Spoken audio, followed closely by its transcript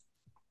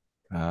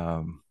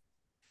Um,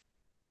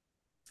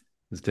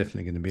 There's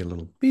definitely going to be a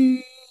little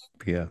beep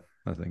here,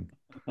 I think.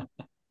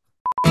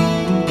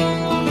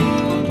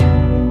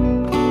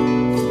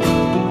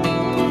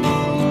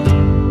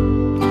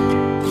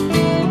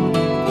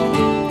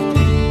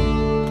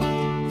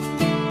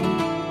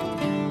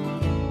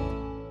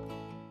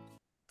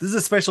 this is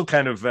a special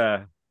kind of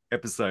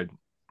episode.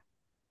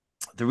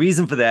 The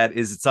reason for that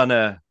is it's on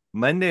a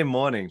Monday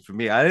morning for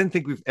me. I don't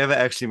think we've ever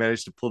actually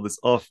managed to pull this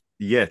off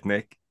yet,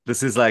 Nick.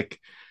 This is like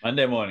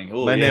Monday morning. Oh,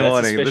 yeah, Monday that's a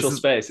morning. This special is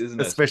space,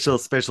 isn't a it?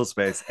 special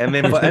space. And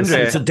then for It's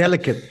Andre, a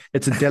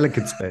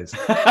delicate space.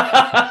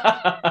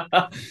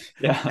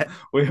 Yeah,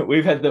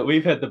 we've had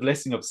the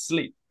blessing of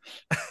sleep.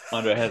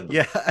 Andre hasn't.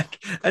 yeah,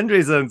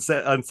 Andre's on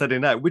Saturday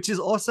night, which is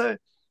also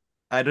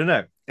I don't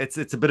know. It's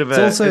a bit of It's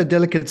also a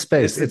delicate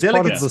space. it's a It's part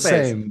delicate of the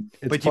space, same.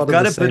 It's but you've part of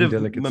got the a bit same of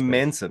delicate space.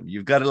 momentum.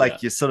 You've got to Yeah.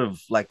 you're sort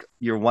of like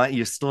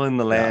you're still in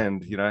the Yeah.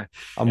 land, you know.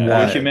 I'm Yeah, your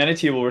wired.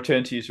 humanity will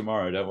return to you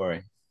tomorrow. Don't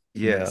worry.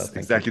 Yeah, Yes, thank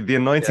exactly. you. The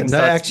anointing No,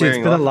 starts actually, it's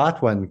wearing been a off.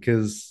 light one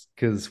because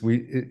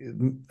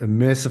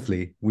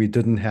mercifully we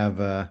didn't have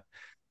a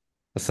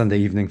Sunday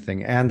evening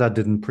thing, and I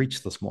didn't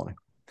preach this morning.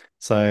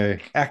 So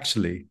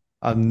actually,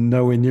 I'm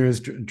nowhere near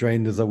as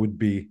drained as I would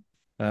be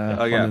Oh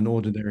on yeah. an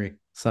ordinary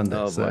Sunday.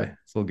 Oh So boy.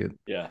 it's all good.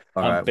 Yeah,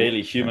 All I'm right.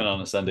 barely human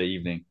on a Sunday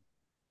evening.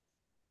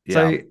 Yeah.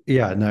 So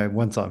yeah, no,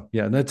 one time.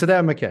 Yeah, no, today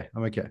I'm okay.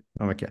 I'm okay.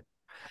 I'm okay.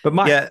 But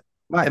Mike, Yeah.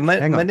 And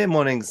hang on. Monday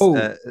morning's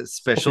Oh,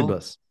 special.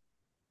 Bliss.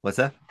 What's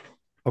that?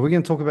 Are we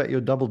going to talk about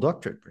your double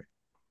doctorate, bro?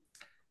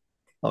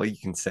 Oh, you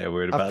can say a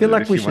word I about feel it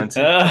like if we you want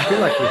should. to.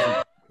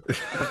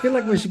 I feel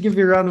like we should give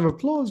you a round of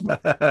applause, man.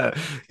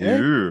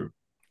 You.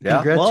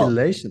 Yeah. Well,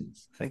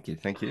 Congratulations. thank you.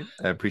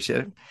 I appreciate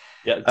it.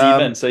 Yeah,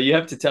 demon. So you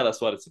have to tell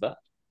us what it's about.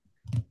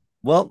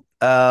 Well,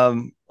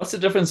 What's the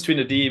difference between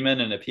a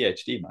demon and a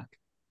PhD, Mike?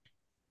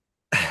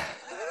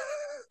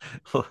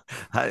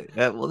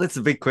 well, that's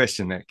a big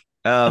question, Nick.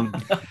 Well,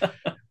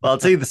 I'll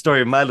tell you the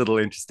story of my little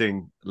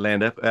interesting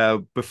land up.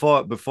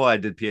 Before I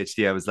did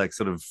PhD, I was like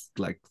sort of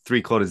like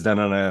 3/4 done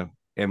on a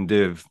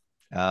MDiv,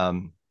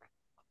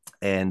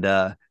 and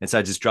so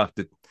I just dropped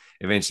it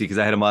eventually because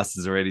I had a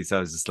master's already. So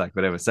I was just like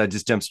whatever. So I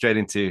just jumped straight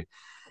into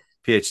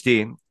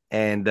PhD,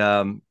 and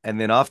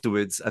then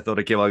afterwards I thought,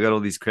 okay, well I got all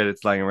these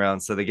credits lying around,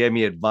 so they gave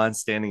me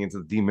advanced standing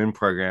into the DMin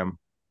program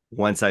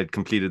once I'd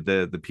completed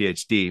the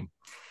PhD,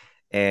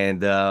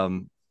 and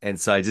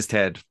so I just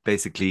had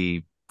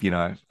basically,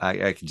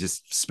 I could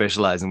just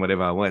specialize in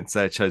whatever I want.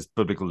 So I chose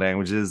biblical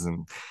languages,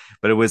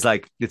 but it was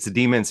like it's a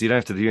demon, so you don't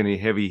have to do any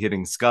heavy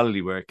hitting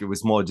scholarly work. It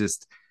was more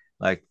just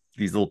like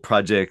these little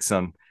projects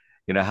on,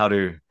 how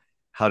to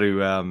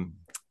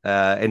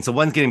and so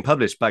one's getting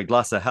published by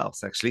Glasser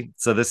House actually.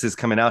 So this is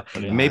coming out,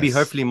 maybe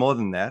hopefully more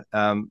than that.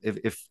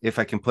 If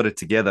I can put it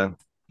together.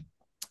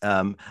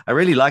 I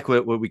really like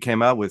what we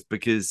came out with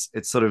because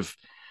it's sort of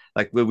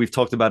like we've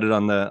talked about it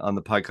on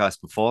the podcast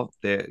before.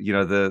 They're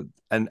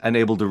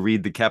unable to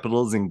read the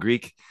capitals in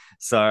Greek,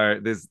 so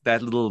there's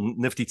that little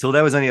nifty tool.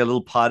 That was only a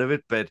little part of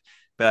it, but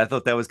I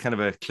thought that was kind of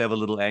a clever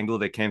little angle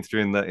that came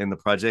through in the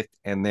project,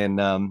 and then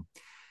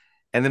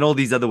all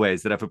these other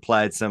ways that I've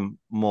applied some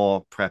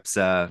more perhaps.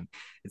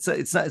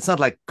 It's not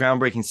like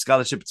groundbreaking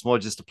scholarship. It's more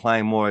just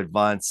applying more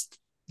advanced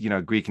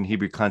Greek and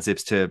Hebrew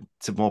concepts to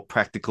more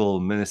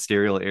practical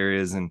ministerial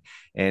areas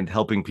and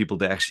helping people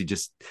to actually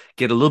just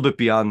get a little bit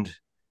beyond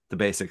the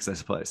basics, I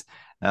suppose.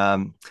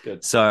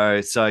 Good.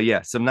 So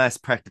yeah, some nice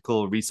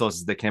practical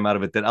resources that came out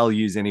of it that I'll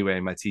use anyway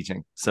in my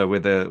teaching. So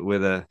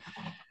whether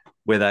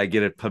I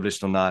get it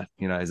published or not,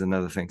 is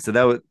another thing. So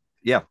that was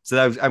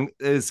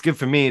it's good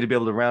for me to be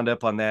able to round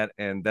up on that,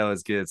 and that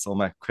was good. So all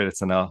my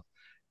credits are now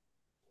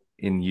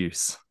in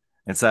use,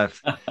 and so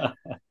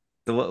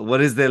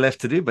what is there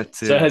left to do but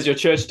So has your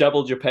church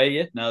doubled your pay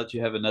yet now that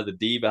you have another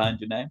D behind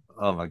your name?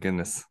 Oh my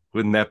goodness,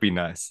 wouldn't that be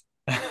nice?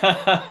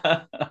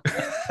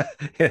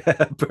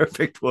 Yeah,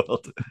 perfect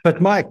world.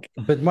 But Mike,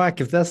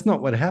 if that's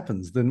not what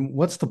happens, then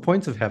what's the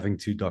point of having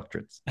two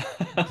doctorates?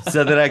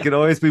 So that I could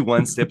always be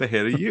one step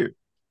ahead of you.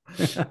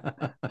 That's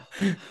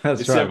right.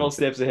 Several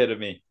steps ahead of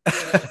me.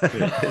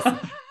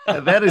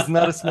 That is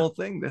not a small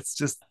thing. That's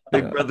just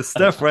big brother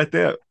stuff right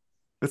there.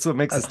 That's what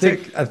makes us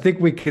tick. I think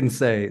we can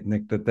say,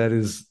 Nick, that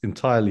is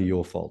entirely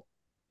your fault.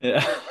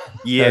 Yeah.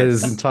 Yes. That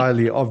is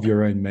entirely of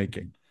your own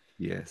making.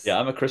 Yes. Yeah,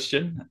 I'm a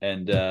Christian,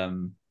 and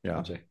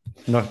yeah,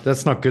 no,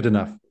 that's not good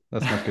enough.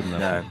 That's not good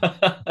enough.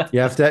 No.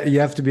 You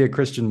have to be a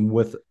Christian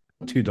with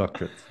two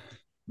doctorates.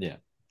 Yeah.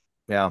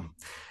 Yeah.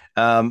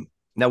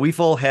 Now we've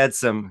all had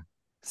some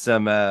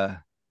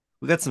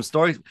we got some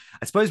stories.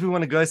 I suppose we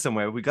want to go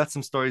somewhere. We got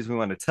some stories we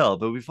want to tell,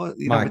 but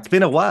Mike, it's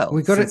been a while.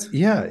 We got it.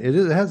 Yeah, it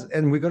has,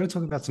 and we got to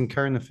talk about some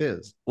current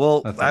affairs.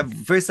 Well,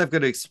 first I've got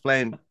to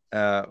explain.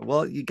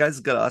 Well, you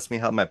guys got to ask me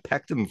how my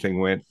Pactum thing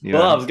went.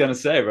 I was going to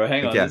say, bro,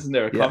 hang on. Okay. Isn't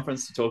there a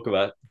conference to talk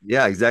about?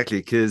 Yeah, exactly.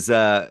 Because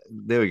there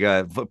we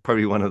go.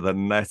 Probably one of the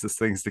nicest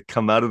things to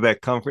come out of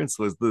that conference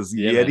was this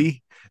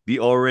Yeti,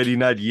 the already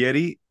not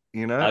Yeti.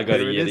 I got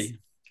a Yeti.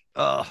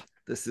 Oh,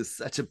 this is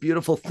such a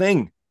beautiful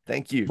thing.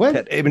 Thank you. Why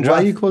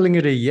are you calling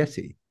it a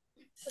Yeti?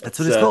 That's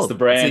what it's called. It's the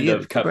brand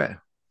of cup.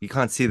 You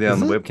can't see there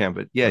Is on the it? webcam,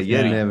 but yeah, I've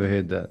Yeti. never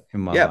heard that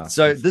in my Yeah. life.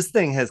 So this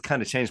thing has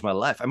kind of changed my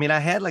life. I mean, I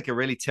had like a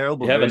really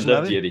terrible You haven't version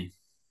of lived, it. Yeti.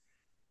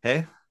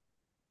 Hey,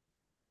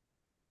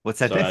 what's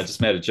that Sorry, I thing?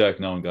 just made a joke.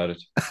 No one got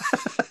it.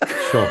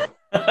 Sure.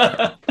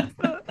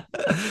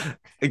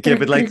 Okay,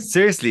 but like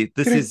seriously,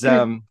 this is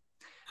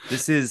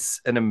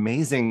an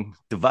amazing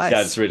device.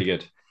 Yeah, it's really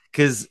good.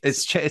 Because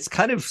it's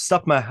kind of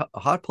stopped my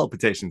heart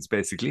palpitations.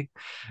 Basically,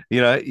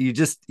 you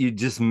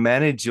just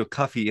manage your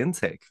coffee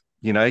intake.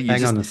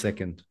 Hang on a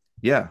second.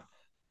 Yeah.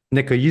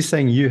 Nick, are you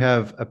saying you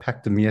have a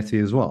Pactum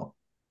Yeti as well?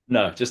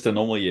 No, just a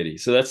normal Yeti.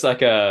 So that's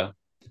like a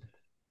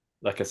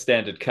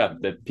standard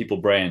cup that people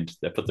brand.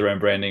 They put their own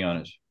branding on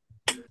it.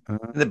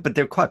 But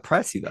they're quite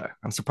pricey though.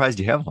 I'm surprised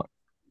you have one.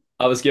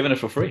 I was given it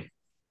for free.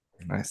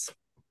 Nice.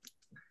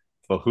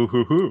 For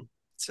who.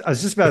 I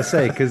was just about to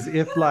say, because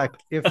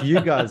if you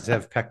guys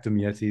have Pactum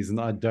Yetis and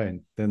I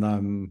don't, then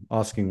I'm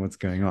asking what's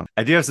going on.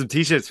 I do have some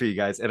t-shirts for you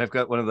guys, and I've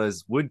got one of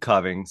those wood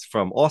carvings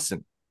from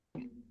Austin.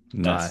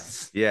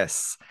 Nice.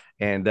 Yes.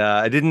 And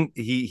I didn't.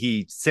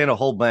 He sent a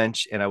whole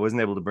bunch, and I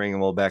wasn't able to bring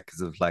them all back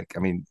because of like. I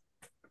mean,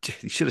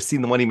 you should have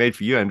seen the one he made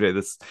for you, Andre.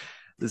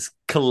 This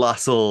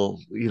colossal,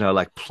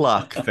 like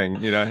pluck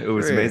thing. It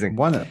was amazing.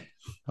 But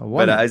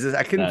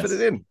I couldn't fit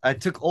it in. I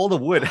took all the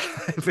wood.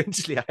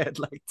 Eventually, I had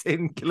like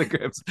 10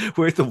 kilograms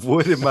worth of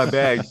wood in my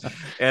bag,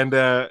 and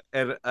I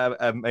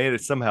made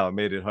it somehow. I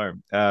made it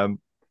home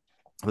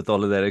with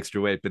all of that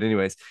extra weight. But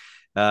anyways,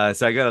 so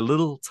I got a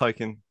little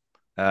token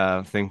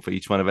thing for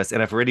each one of us,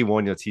 and I've already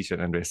worn your T-shirt,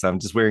 Andre. So I'm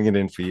just wearing it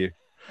in for you.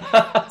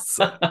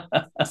 So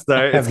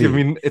it's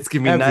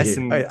giving me nice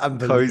and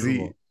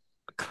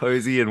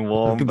cozy and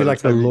warm. It could be like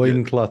the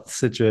loincloth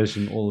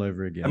situation all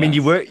over again. I mean,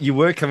 you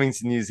were coming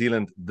to New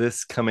Zealand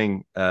this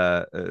coming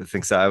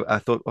thing, so I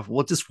thought,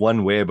 well, just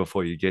one wear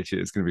before you get here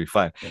is going to be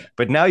fine. Yeah.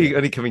 But now you're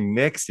only coming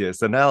next year,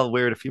 so now I'll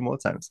wear it a few more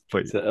times for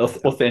you. It's an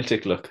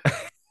authentic look.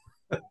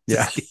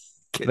 Yeah,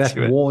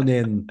 that worn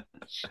in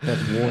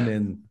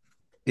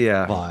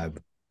vibe.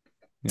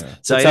 Yeah.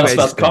 So tell us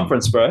about the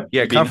conference, bro.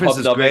 Yeah, conference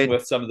is great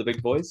with some of the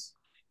big boys.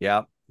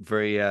 Yeah,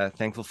 very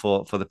thankful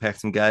for the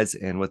Pactum guys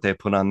and what they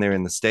put on there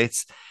in the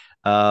States.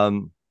 Yeah,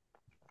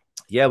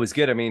 it was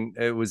good. I mean,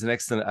 it was an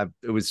excellent.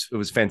 It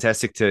was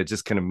fantastic to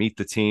just kind of meet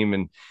the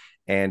team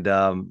and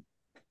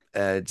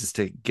just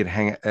to get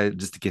hang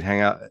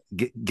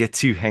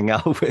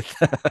out with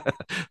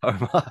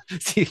Omar.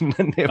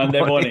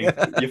 Monday morning,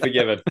 you're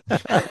forgiven.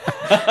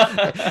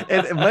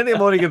 And Monday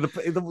morning, this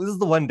is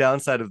the one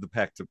downside of the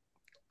Pactum.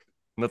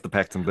 Not the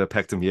Pactum, the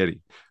Pactum Yeti.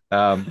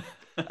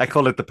 I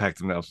call it the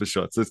Pactum now for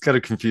short, so it's kind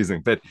of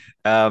confusing. But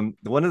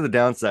one of the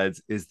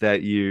downsides is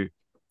that you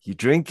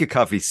drink your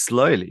coffee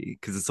slowly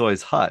because it's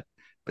always hot,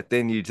 but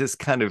then you just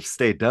kind of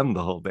stay dumb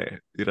the whole day.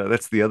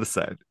 That's the other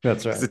side.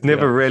 That's right. It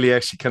never really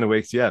actually kind of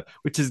wakes you up,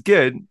 which is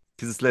good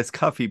because it's less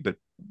coffee. But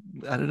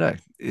I don't know.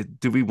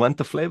 Do we want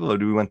the flavor or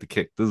do we want the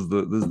kick? This is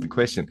the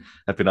question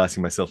I've been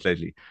asking myself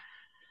lately.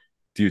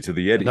 Due to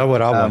the Yeti, I know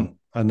what I want.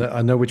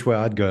 I know which way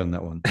I'd go on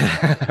that one.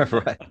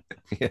 Right.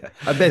 Yeah.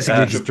 I'm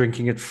basically just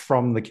drinking it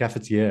from the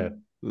cafetiere.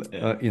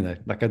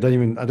 Like I don't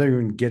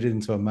even get it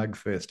into a mug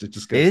first. It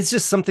just goes. It's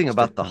just something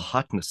about the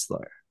hotness,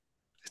 though.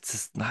 It's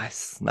just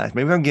nice.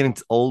 Maybe I'm getting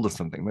old or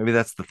something. Maybe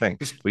that's the thing.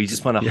 Where you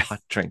just want a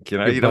hot drink. You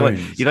don't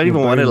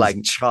even want to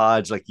like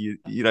charge like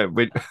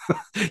when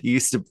you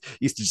used to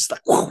just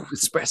like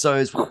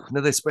espressos,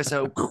 another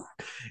espresso.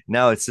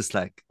 Now it's just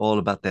like all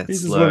about that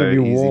slow,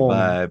 easy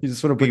vibe. You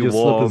just want to put your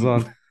slippers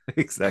on.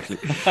 Exactly.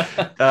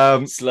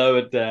 Slow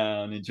it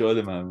down. Enjoy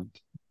the moment.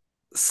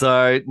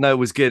 So no, it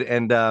was good,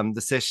 and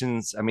the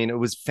sessions. I mean, it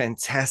was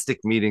fantastic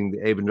meeting the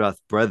Abendroth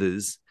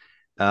brothers.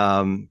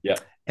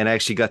 And I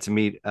actually got to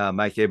meet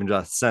Mike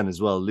Abendroth's son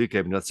as well, Luke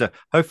Abendroth. So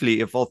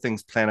hopefully, if all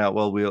things plan out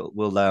well,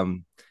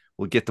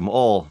 we'll get them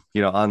all,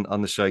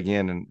 on the show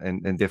again,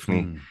 and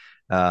definitely.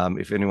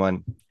 If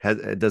anyone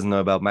doesn't know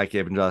about Mike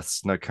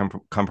Abendroth's No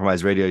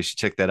Compromise Radio, you should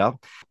check that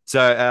out.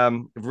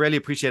 So really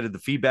appreciated the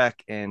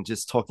feedback and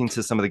just talking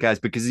to some of the guys,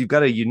 because you've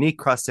got a unique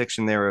cross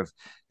section there of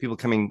people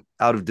coming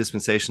out of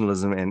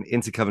dispensationalism and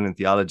into covenant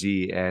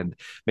theology, and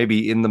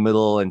maybe in the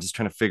middle and just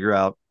trying to figure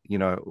out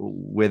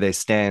where they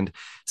stand.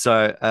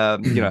 So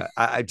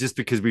I just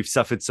because we've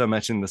suffered so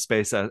much in the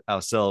space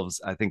ourselves,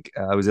 I think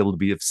I was able to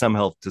be of some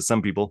help to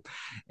some people,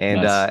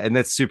 and nice. And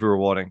that's super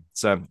rewarding.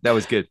 So that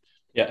was good.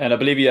 Yeah, and I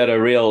believe you had a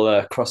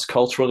real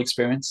cross-cultural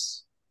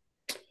experience.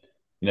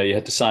 You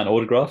had to sign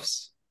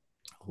autographs.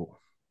 Ooh.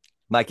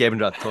 Mike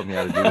Abendroth told me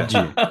how to do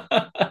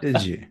that.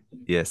 Did you?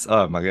 Yes.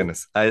 Oh my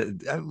goodness.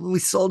 We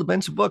sold a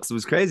bunch of books. It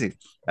was crazy.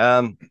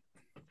 And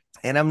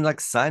I'm like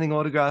signing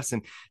autographs,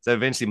 and so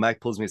eventually Mike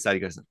pulls me aside. He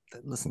goes,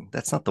 "Listen,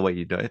 that's not the way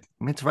you do it.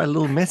 I meant to write a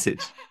little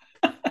message."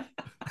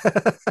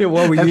 Yeah,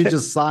 what were you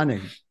just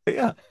signing?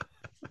 Yeah.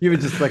 You were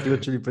just like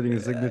literally putting a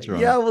signature on.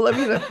 Yeah, well, I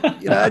mean,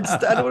 I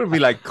don't want to be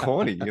like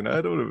corny, I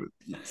don't want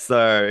to. So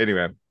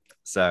anyway,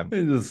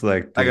 just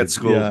like I got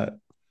schooled. Yeah.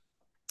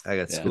 I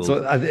got schooled.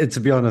 So, to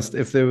be honest,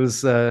 if there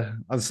was,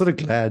 I'm sort of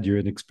glad you're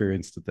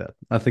inexperienced at that.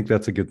 I think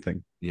that's a good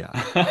thing. Yeah.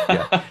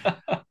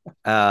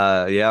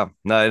 Yeah,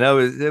 no,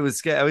 it was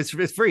scary. It's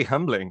very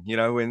humbling,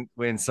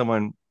 when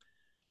someone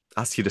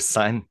asks you to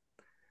sign,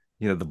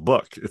 the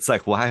book. It's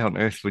like, why on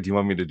earth would you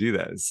want me to do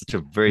that? It's such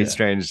a very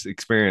strange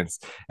experience.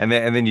 And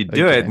then you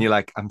do it, and you're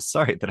like, I'm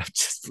sorry that I've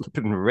just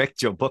flipping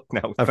wrecked your book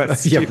now.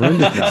 You've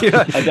ruined it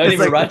now. I don't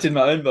even write in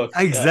my own book.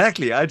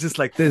 Exactly. Yeah. I just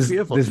like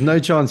there's no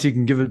chance you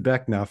can give it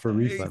back now for a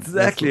refund.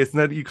 Exactly. It's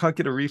not, you can't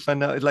get a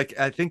refund now. Like,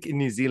 I think in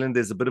New Zealand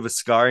there's a bit of a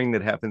scarring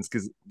that happens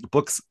because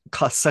books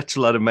cost such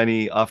a lot of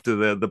money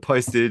after the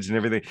postage and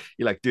everything.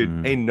 You're like,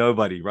 dude, ain't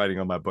nobody writing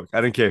on my book.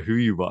 I don't care who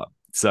you are.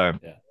 So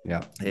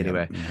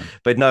anyway,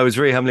 but no, it was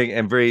very humbling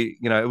and very,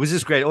 it was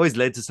just great. It always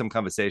led to some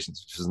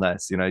conversations, which was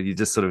nice. You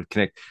just sort of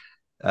connect.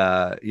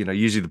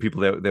 Usually the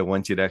people that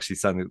want you to actually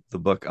sign the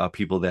book are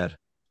people that,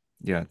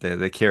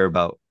 they care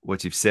about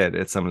what you've said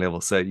at some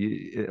level. So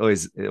it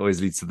always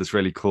leads to this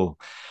really cool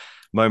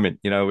moment,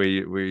 where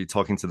you're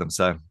talking to them.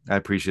 So I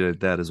appreciated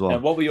that as well.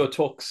 And what were your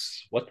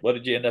talks? What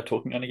did you end up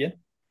talking on again?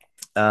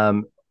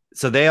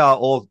 So they are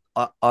all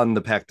on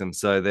the Pactum.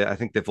 So I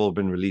think they've all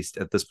been released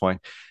at this point.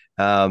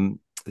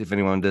 If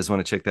anyone does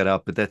want to check that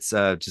out, but that's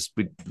just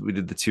we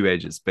did the 2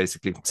 ages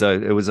basically. So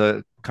it was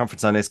a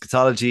conference on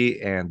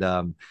eschatology,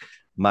 and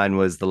mine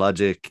was the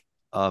logic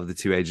of the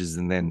 2 ages,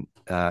 and then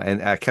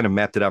and I kind of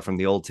mapped it out from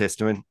the Old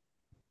Testament.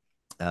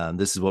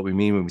 This is what we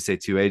mean when we say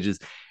 2 ages,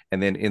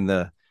 and then in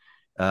the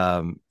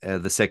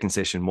second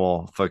session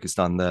more focused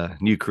on the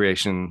new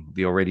creation,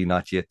 the already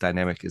not yet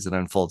dynamic as it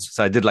unfolds.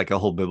 So I did like a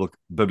whole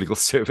biblical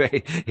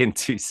survey in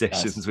 2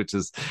 sessions, nice. which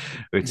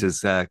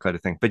is quite a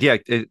thing. But yeah,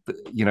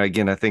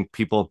 again, I think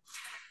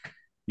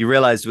you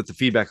realized with the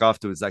feedback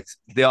afterwards, like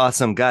there are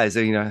some guys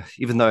that,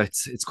 even though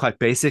it's quite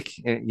basic,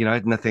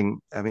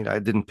 nothing. I mean, I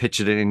didn't pitch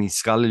it at any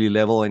scholarly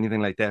level or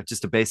anything like that,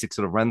 just a basic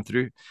sort of run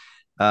through.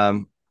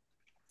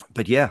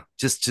 But yeah,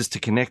 just to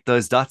connect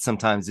those dots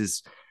sometimes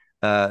is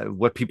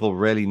what people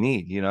really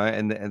need,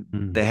 and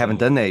they haven't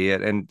done that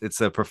yet. And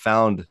it's a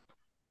profound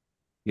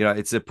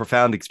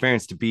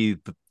experience to be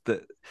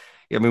the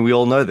I mean, we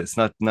all know this,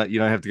 not you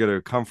don't have to go to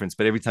a conference,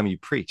 but every time you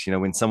preach,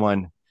 when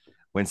someone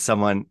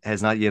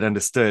has not yet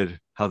understood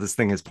how this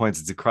thing has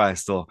pointed to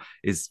Christ or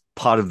is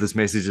part of this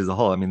message as a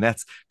whole. I mean,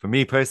 that's for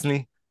me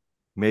personally,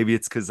 maybe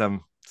it's because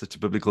I'm such a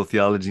biblical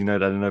theology nerd,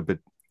 I don't know,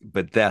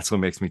 but that's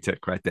what makes me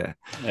tick right there.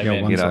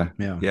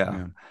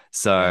 Yeah.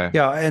 So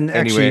and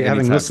actually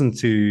having listened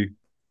to,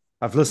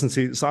 I'm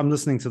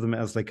listening to them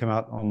as they come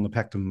out on the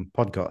Pactum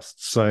podcast.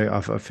 So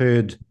I've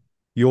heard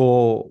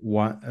your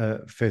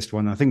first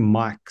one, I think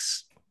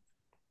Mike's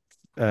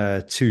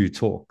 2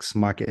 talks,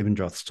 Mike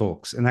Ebendroth's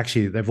talks, and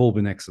actually they've all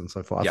been excellent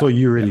so far. I thought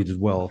you really did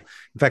well.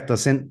 In fact, I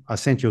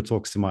sent your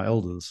talks to my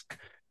elders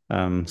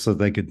so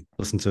they could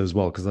listen to as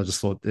well, because I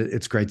just thought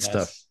it's great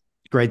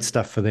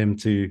stuff for them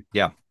to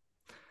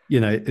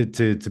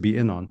to be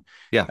in on.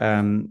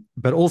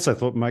 But also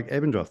thought Mike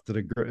Ebendroth did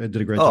a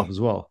great job as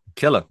well.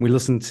 Killer. We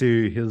listened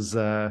to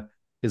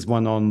his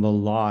one on the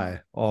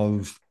lie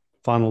of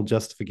final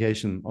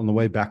justification on the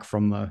way back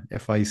from the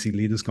FIEC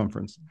Leaders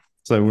Conference.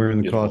 So we're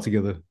in the car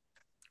together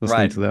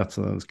listening to that.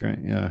 So that was great.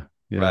 Yeah.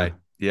 Right.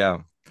 Yeah.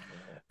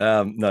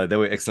 No, they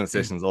were excellent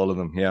sessions, all of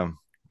them. Yeah.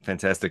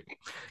 Fantastic.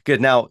 Good.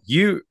 Now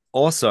you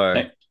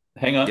also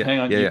hang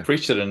on. You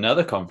preached at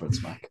another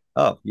conference, Mike.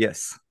 Oh,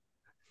 yes.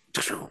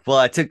 Well,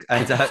 I took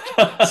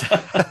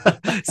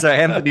so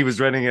Anthony was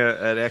running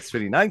an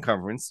X29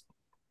 conference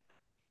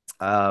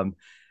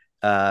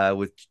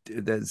with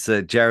that's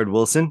Jared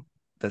Wilson.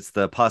 That's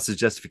the pastor's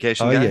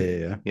justification guy.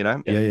 Yeah. You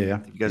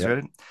guys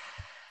read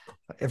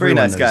it? Very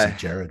nice guy.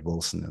 Jared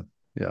Wilson.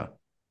 Yeah.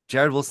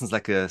 Jared Wilson's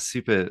like a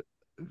super,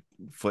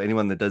 for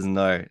anyone that doesn't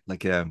know,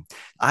 like I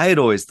had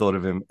always thought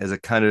of him as a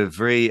kind of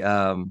very Ray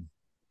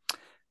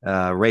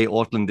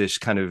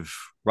Ortlandish kind of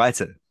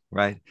writer.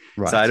 Right.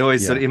 So I'd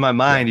always sort of, in my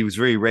mind, he was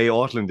very Ray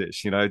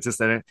Ortlandish,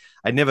 just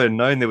I'd never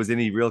known there was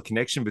any real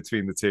connection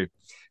between the two.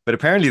 But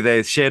apparently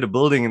they shared a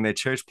building in their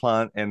church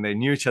plant and they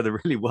knew each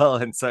other really well.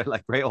 And so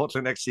like Ray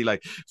Ortland actually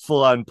like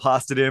full on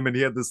pastored him, and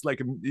he had this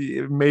like a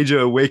major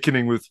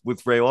awakening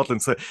with Ray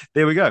Ortland. So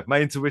there we go.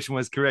 My intuition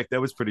was correct. That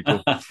was pretty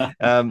cool.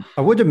 I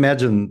would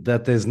imagine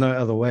that there's no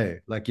other way.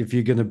 Like if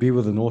you're going to be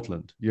with an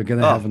Ortland, you're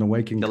going to have an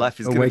awakening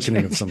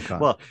of some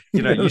kind. Well,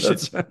 you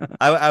should,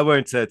 I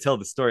won't tell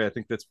the story. I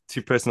think that's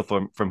too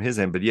personal from his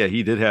end, but yeah,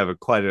 he did have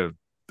quite an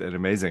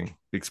amazing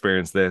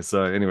experience there.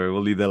 So anyway, we'll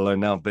leave that alone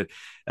now. But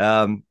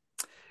so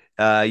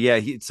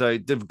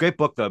the great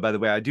book though, by the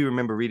way. I do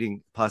remember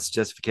reading Pastor's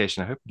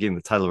Justification. I hope I'm getting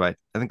the title right.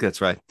 I think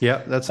that's right.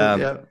 Yeah, that's it.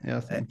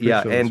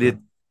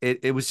 And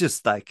it was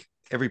just like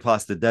every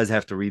pastor does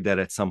have to read that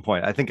at some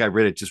point. I think I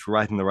read it just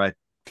right in the right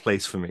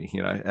place for me.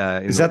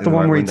 Is that the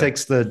one where he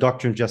takes the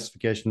doctrine of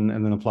justification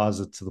and then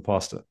applies it to the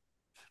pastor?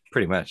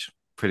 Pretty much.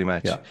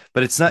 Yeah.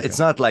 But it's not. Okay. It's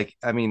not like,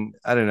 I mean,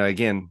 I don't know.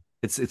 Again,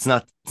 it's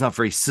not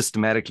very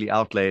systematically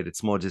outlaid.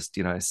 It's more just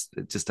it's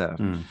just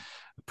a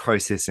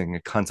processing,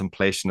 a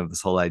contemplation of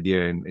this whole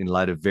idea in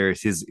light of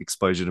his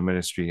exposure to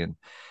ministry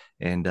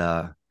and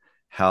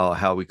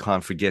how we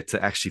can't forget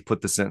to actually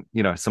put this in,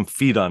 some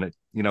feet on it,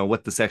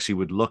 what this actually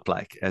would look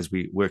like as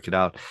we work it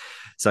out.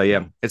 So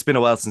yeah, it's been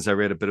a while since I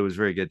read it, but it was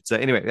very good. So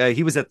anyway,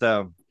 he was at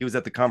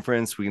the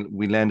conference.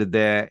 We landed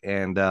there,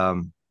 and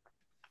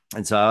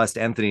so I asked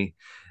Anthony,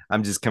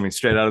 I'm just coming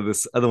straight out of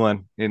this other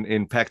one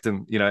in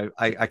Pactum.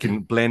 I can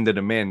blend and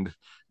amend,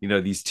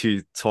 these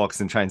two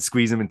talks and try and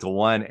squeeze them into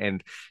one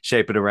and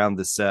shape it around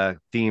this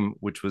theme,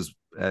 which was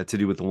to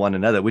do with the one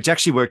another, which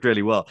actually worked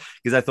really well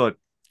because I thought,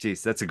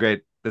 geez, that's a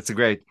great,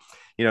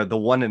 the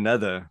one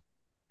another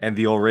and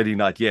the already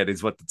not yet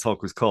is what the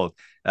talk was called.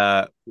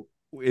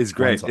 Is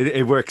great.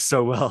 It works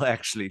so well,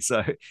 actually.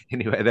 So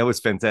anyway, that was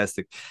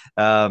fantastic.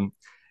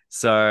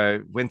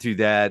 So went through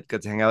that,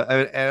 got to hang out.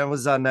 And I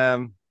was on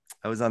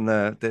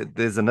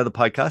there's another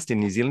podcast in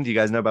New Zealand. Do you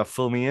guys know about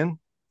Fill Me In?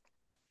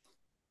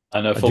 I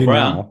know Phil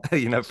Brown.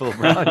 You know Phil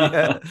Brown,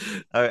 yeah.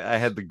 I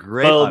had the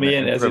great Fill me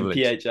in as in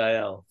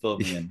PHIL. Fill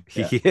me in.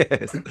 Yeah.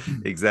 Yes,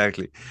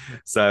 exactly.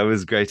 So it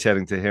was great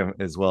chatting to him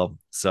as well.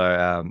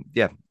 So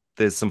yeah,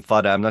 there's some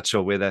fodder. I'm not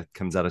sure where that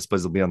comes out. I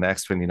suppose it'll be on the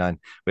X29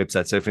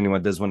 website. So if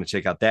anyone does want to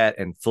check out that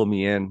and Fill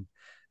Me In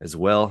as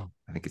well,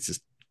 I think it's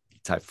just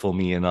type Fill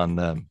Me In on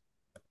the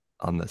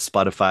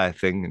Spotify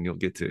thing, and you'll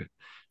get to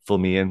Fill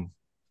Me In,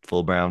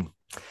 Phil Brown.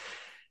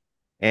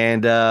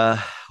 And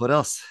what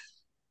else?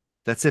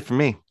 That's it for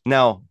me.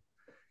 Now,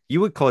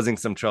 you were causing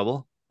some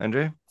trouble,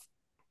 Andre.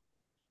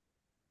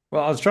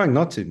 Well, I was trying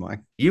not to, Mike.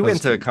 You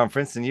went to a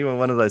conference, and you were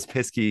one of those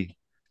pesky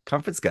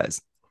conference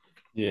guys.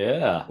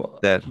 Yeah.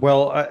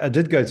 Well, I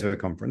did go to a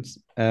conference,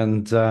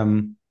 and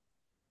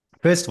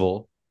first of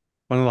all,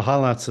 one of the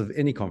highlights of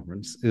any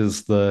conference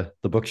is the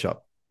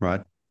bookshop,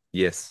 right?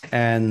 Yes.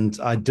 And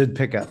I did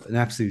pick up an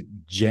absolute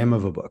gem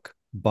of a book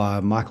by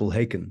Michael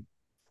Haken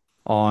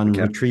on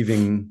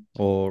retrieving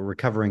or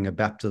recovering a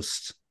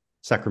Baptist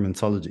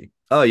sacramentology.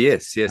 Oh,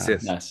 yes.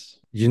 Nice.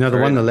 You know, the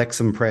one, the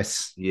Lexham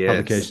Press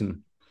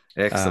publication.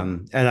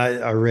 Excellent. And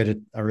I read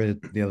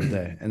it the other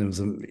day, and it was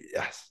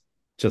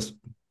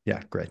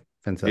great.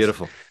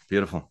 Fantastic.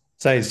 Beautiful.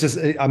 So it's just,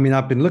 I mean,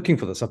 I've been looking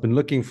for this. I've been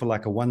looking for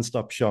like a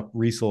one-stop shop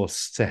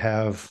resource to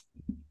have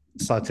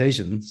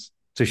citations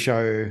to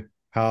show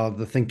how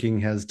the thinking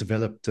has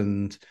developed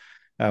and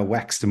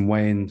waxed and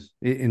waned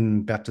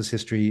in Baptist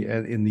history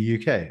in the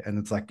UK. And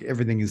it's like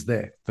everything is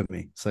there for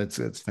me. So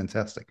it's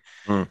fantastic.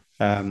 So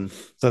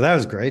that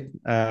was great.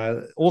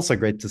 Also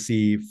great to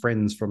see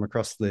friends from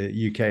across the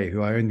UK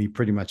who I only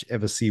pretty much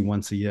ever see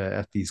once a year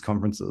at these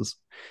conferences.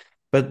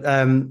 But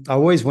I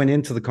always went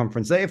into the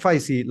conference. The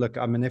FIC, look,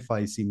 I'm an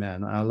FIC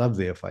man. I love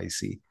the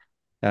FIC.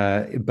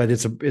 But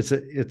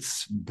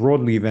it's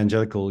broadly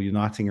evangelical,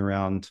 uniting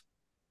around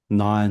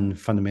 9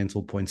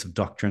 fundamental points of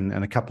doctrine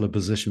and a couple of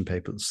position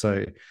papers.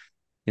 So,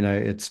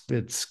 it's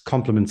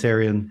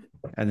complementarian,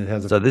 and it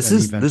has. So this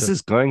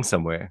is going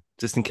somewhere.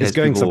 Just in case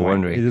people are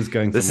wondering, it is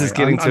going. This somewhere. is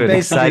getting to an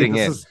exciting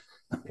end.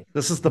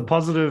 This is the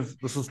positive.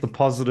 This is the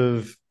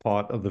positive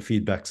part of the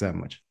feedback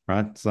sandwich,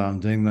 right? So I'm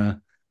doing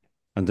the.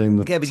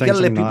 Yeah, but you gotta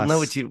let people know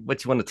what you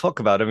want to talk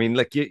about. I mean,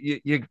 like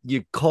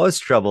you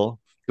caused trouble.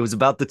 It was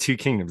about the 2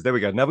 kingdoms. There we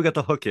go. Now we got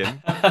the hook in.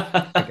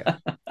 Okay.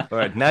 All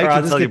right, now you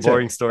can tell your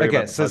boring story.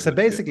 Okay, so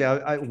basically,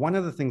 one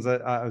of the things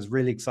that I was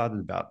really excited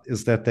about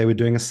is that they were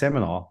doing a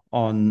seminar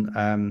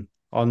on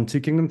 2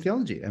 Kingdom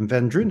theology and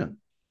Van Drunen.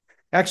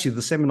 Actually,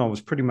 the seminar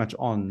was pretty much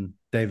on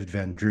David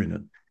Van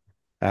Drunen,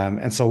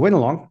 and so I went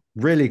along,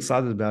 really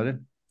excited about it.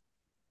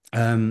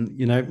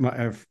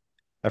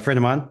 A friend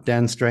of mine,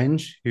 Dan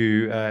Strange,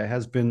 who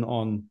has been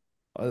on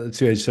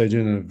 2H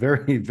Sojourn a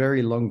very,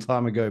 very long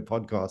time ago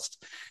podcast.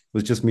 It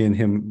was just me and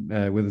him,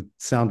 where the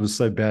sound was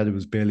so bad it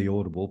was barely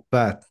audible.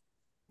 But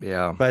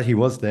he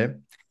was there,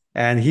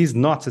 and he's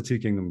not a 2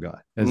 Kingdom guy.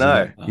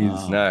 No,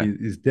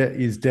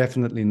 he's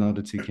definitely not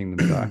a 2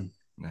 Kingdom guy.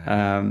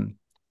 No.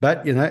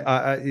 But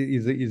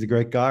he's a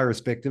great guy. I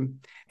respect him,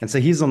 and so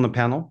he's on the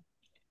panel.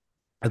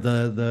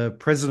 The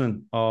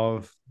president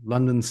of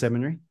London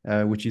Seminary,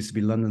 which used to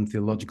be London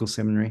Theological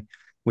Seminary,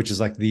 which is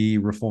like the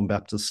Reformed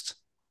Baptist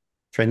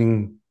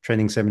training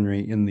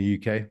seminary in the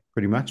UK,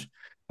 pretty much.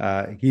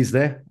 He's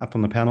there up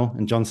on the panel,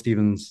 and John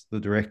Stevens, the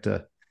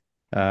director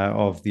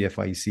of the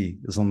FIEC,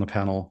 is on the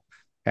panel,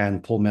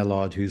 and Paul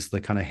Mallard, who's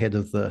the kind of head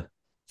of the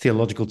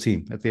theological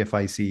team at the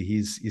FIEC,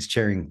 he's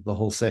chairing the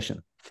whole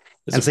session.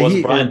 Was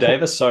it Brian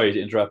Davis? Sorry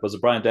to interrupt. Was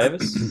it Brian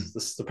Davis? This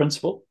is the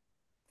principal?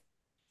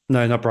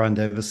 No, not Brian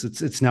Davis.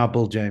 It's now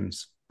Bill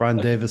James. Brian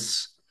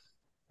Davis.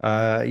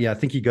 I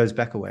think he goes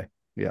back away.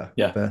 Yeah.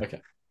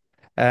 Okay.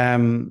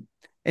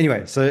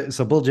 Anyway,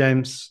 so Bill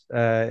James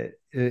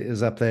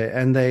is up there,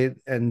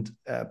 and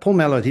Paul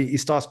Mallard, he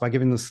starts by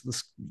giving this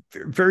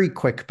very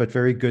quick but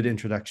very good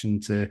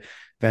introduction to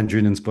Van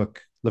Drunen's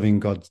book, Living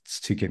God's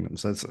 2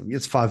 Kingdoms. So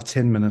it's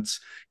 5-10 minutes.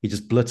 He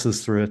just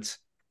blitzes through it.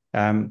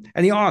 And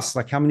he asks,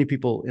 like, how many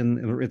people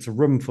it's a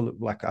room full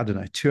of, like, I don't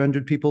know,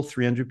 200 people,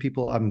 300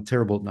 people. I'm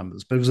terrible at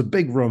numbers, but it was a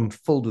big room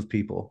filled with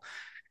people.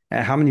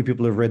 How many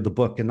people have read the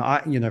book?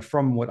 And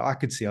from what I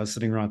could see, I was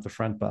sitting right at the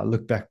front, but I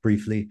looked back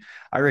briefly.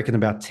 I reckon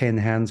about 10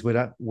 hands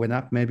went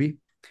up maybe.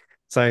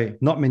 So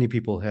not many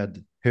people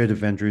had heard of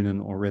Van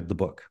Drunen or read the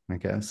book.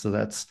 Okay, so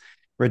that's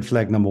red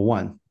flag number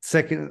one.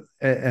 Second,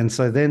 and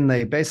so then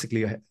they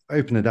basically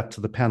open it up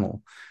to the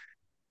panel,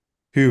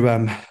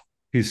 who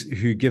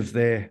give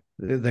they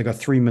got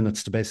 3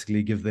 minutes to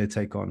basically give their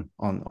take on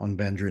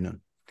Van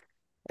Drunen.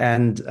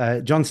 And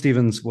John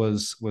Stevens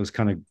was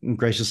kind of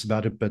gracious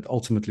about it, but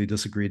ultimately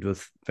disagreed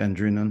with Van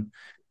Drunen.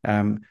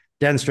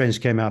 Dan Strange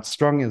came out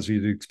strong, as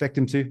you'd expect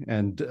him to,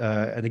 and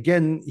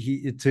again,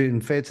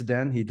 in fair to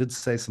Dan, he did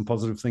say some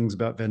positive things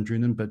about Van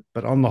Drunen,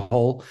 but on the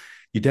whole,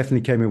 you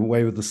definitely came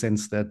away with the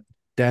sense that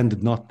Dan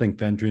did not think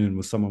Van Drunen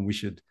was someone we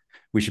should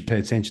pay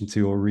attention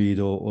to or read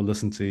or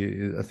listen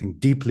to. I think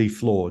deeply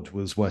flawed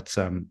was what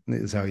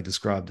is how he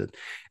described it.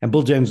 And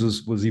Bill James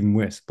was even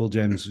worse. Bill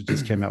James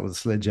just came out with a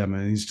sledgehammer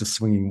and he's just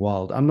swinging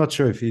wild. I'm not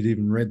sure if he'd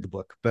even read the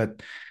book,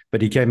 but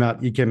he came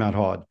out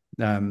hard.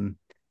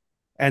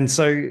 And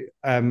so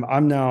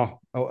I'm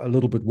now a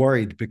little bit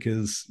worried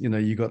because,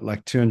 you got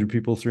like 200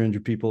 people,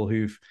 300 people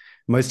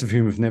most of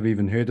whom have never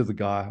even heard of the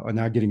guy, are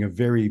now getting a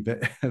very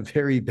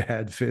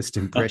bad first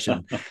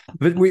impression.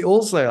 But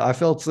I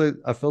felt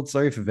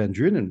sorry for Van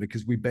Drunen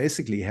because we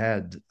basically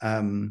had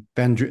a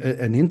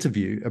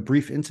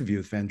brief interview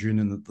with Van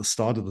Drunen at the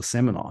start of the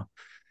seminar.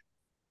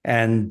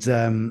 And they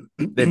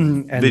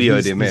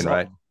videoed him in,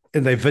 right?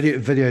 And they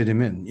videoed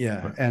him in,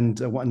 yeah. Right.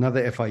 And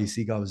another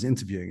FIEC guy was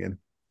interviewing him.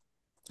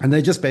 And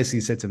they just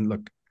basically said to him,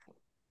 look,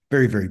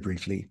 very, very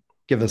briefly,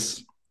 give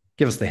us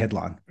the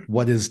headline.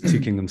 What is Two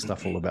Kingdoms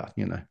stuff all about?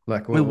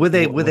 Like were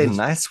they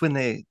nice when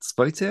they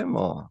spoke to him,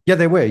 or? Yeah,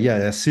 they were. Yeah,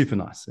 they're super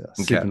nice. Yeah,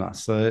 okay. Super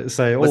nice.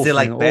 So was there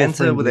like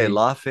banter? Were they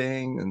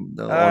laughing?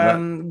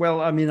 And well,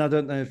 I mean, I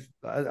don't know if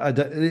I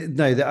don't.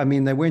 No, I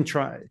mean, they weren't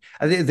trying.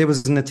 There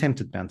was an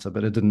attempt at banter,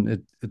 but it didn't.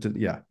 It didn't.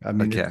 Yeah, I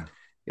mean, okay.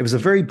 It was a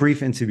very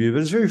brief interview, but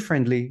it was very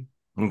friendly.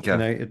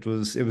 Okay. It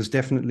was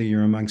definitely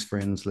you're amongst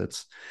friends.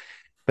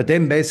 But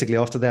then basically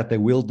after that, they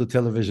wheeled the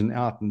television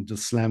out and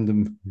just slammed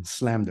him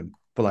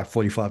for like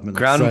 45 minutes.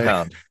 Ground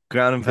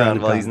and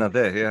pound while he's not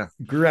there. Yeah.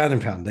 Ground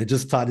and pound. They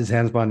just tied his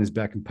hands behind his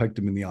back and poked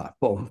him in the eye.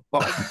 Boom,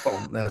 boom,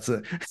 boom. That's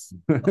it.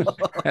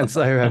 and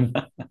so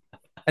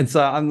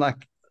I'm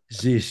like,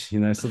 geez,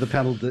 so the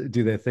panel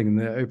do their thing and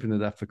they open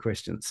it up for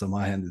questions. So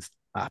my hand is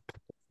up.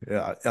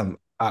 Yeah, I'm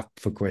up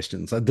for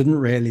questions. I didn't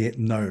really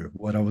know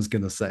what I was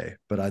going to say,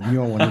 but I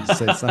knew I wanted to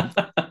say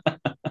something.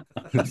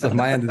 So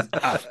my hand is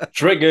up.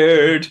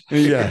 Triggered.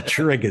 Yeah,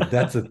 triggered.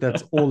 That's it.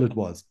 That's all it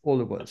was. All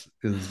it was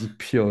is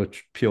pure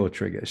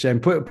trigger. Shame.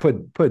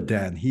 Put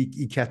Dan.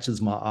 He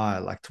catches my eye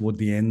like toward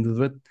the end of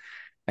it,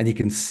 and you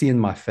can see in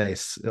my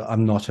face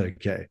I'm not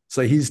okay.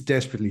 So he's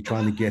desperately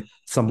trying to get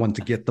someone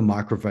to get the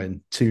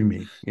microphone to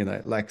me.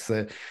 Like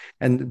so.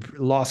 And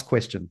last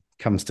question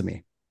comes to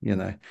me.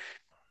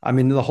 I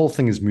mean, the whole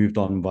thing has moved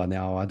on by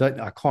now.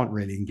 I can't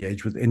really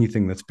engage with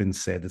anything that's been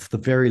said. It's the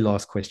very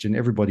last question.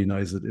 Everybody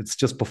knows it. It's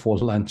just before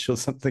lunch or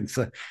something.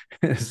 So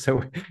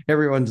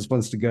everyone just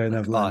wants to go and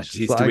have lunch.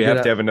 Geez, do we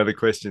have to have another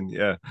question?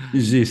 Yeah.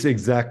 Yes,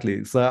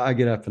 exactly. So I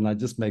get up and I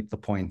just make the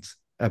point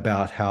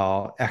about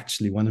how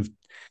actually one of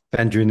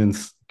Van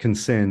Drunen's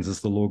concerns is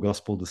the law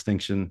gospel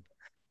distinction.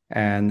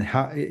 And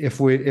how if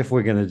we're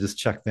going to just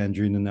chuck Van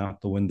Drunen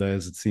out the window,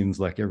 as it seems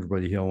like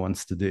everybody here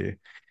wants to do,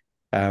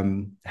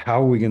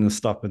 how are we going to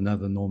stop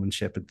another Norman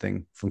Shepherd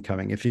thing from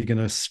coming? If you're going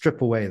to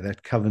strip away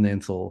that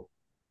covenant of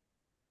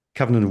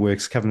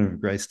works, covenant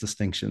of grace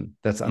distinction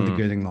that's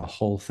undergirding the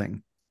whole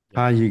thing,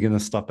 how are you going to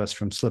stop us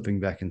from slipping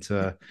back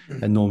into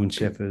a Norman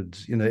Shepherd?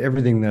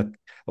 Everything that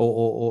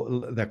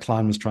or that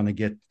Klein was trying to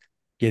get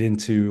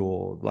into,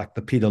 or like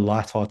the Peter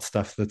Lightheart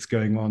stuff that's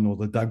going on, or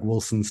the Doug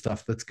Wilson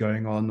stuff that's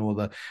going on,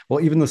 or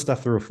even the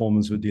stuff the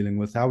reformers were dealing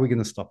with. How are we going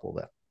to stop all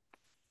that?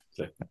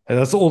 And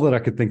that's all that I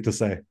could think to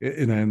say.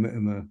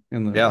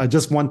 Yeah. I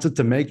just wanted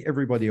to make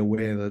everybody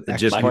aware that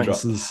actually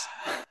this is,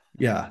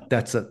 yeah,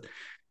 that's it.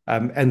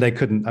 And they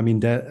couldn't. I mean,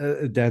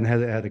 Dan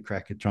had a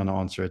crack at trying to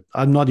answer it.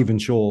 I'm not even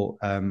sure.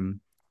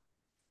 John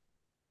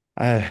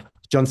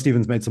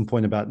Stevens made some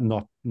point about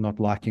not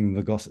liking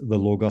the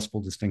law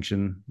gospel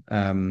distinction.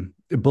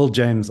 Bill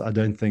James, I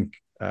don't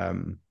think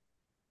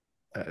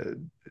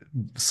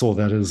saw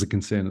that as a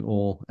concern at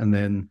all. And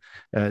then,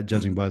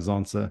 judging by his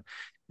answer.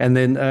 And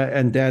then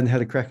and Dan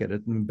had a crack at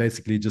it and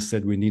basically just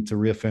said we need to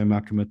reaffirm our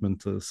commitment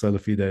to sola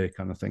fide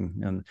kind of thing.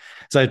 And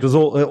so it was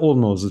all in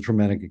all, it was a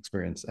traumatic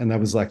experience. And that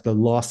was like the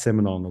last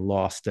seminar on the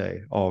last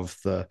day of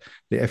the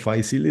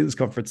FIEC Leaders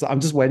Conference. I'm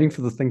just waiting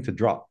for the thing to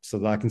drop so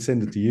that I can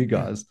send it to you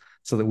guys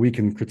so that we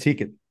can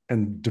critique it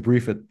and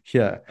debrief it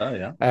here. Oh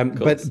yeah.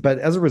 But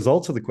as a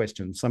result of the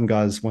question, some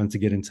guys wanted to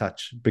get in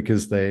touch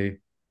because they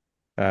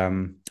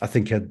I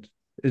think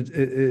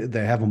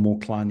they have a more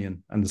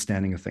Kleinian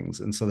understanding of things,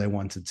 and so they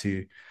wanted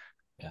to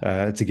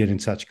get in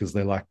touch because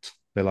they liked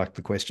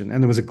the question.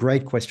 And there was a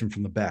great question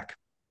from the back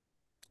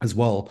as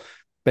well,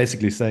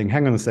 basically saying,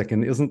 "Hang on a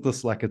second, isn't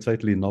this like a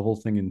totally novel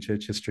thing in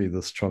church history?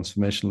 This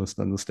transformationalist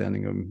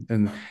understanding of,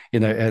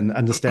 and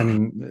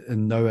understanding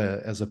Noah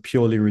as a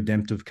purely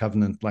redemptive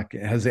covenant. Like,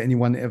 has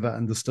anyone ever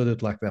understood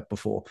it like that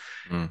before?"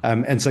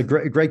 And so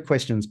great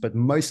questions, but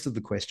most of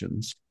the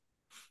questions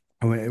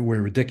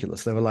were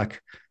ridiculous. They were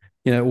like,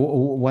 you know,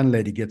 one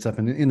lady gets up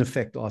and in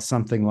effect asks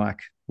something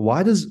like,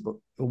 why does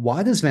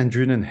Van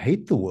Drunen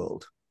hate the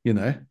world? You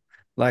know,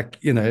 like,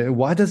 you know,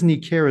 why doesn't he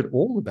care at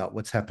all about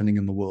what's happening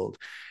in the world?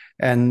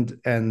 And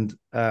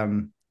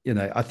you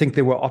know, I think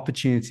there were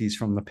opportunities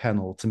from the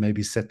panel to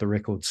maybe set the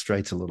record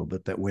straight a little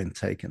bit that weren't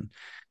taken.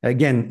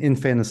 Again, in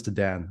fairness to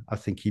Dan, I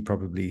think he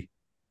probably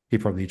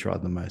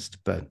tried the most.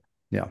 But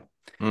yeah.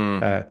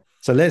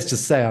 So let's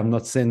just say I'm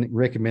not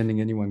recommending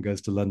anyone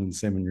goes to London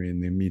Seminary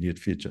in the immediate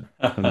future.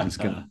 I'm just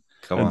gonna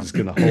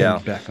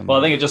hold back on. Well,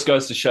 I think it just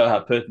goes to show how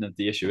pertinent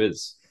the issue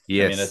is.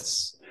 Yes. I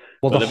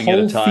mean, we're living at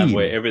a time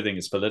where everything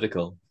is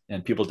political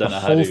and people don't know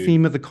how to. The whole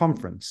theme of the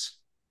conference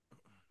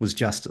was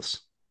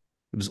justice.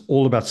 It was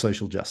all about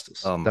social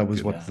justice. That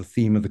was what the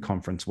theme of the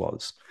conference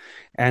was.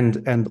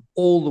 And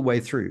all the way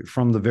through,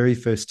 from the very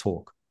first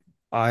talk,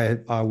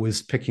 I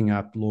was picking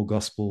up law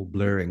gospel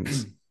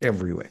blurrings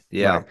everywhere.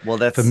 Yeah, like, well,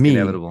 that's for me,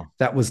 inevitable.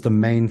 That was the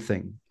main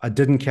thing. I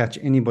didn't catch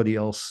anybody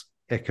else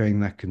echoing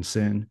that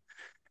concern.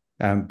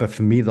 But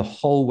for me, the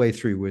whole way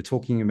through, we're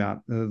talking about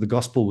the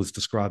gospel was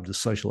described as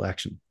social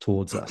action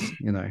towards us,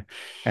 you know,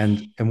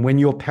 and when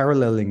you're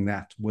paralleling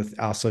that with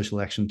our social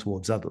action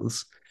towards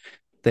others,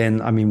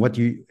 then I mean,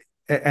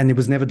 and it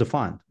was never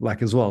defined,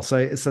 like, as well.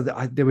 So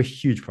there were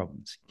huge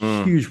problems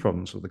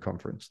with the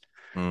conference.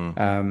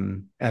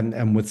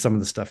 And with some of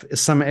the stuff,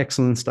 some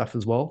excellent stuff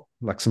as well,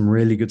 like some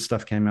really good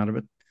stuff came out of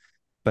it,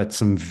 but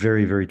some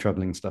very, very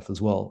troubling stuff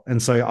as well.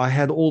 And so I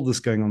had all this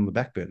going on the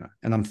back burner,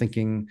 and I'm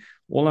thinking,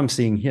 all I'm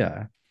seeing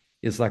here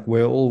is like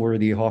we're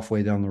already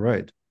halfway down the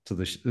road to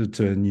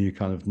a new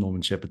kind of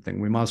Norman Shepherd thing.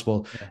 We might as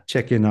well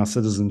check in our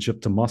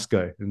citizenship to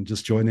Moscow and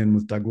just join in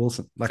with Doug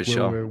Wilson. Like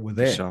we're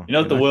there. Sure. You know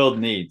what the world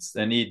needs?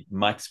 They need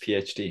Mike's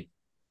PhD.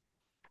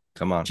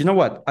 Come on. Do you know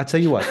what? I tell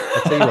you what,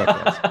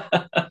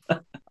 guys.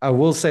 I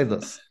will say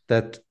this,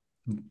 that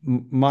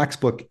Mike's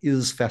book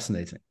is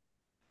fascinating.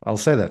 I'll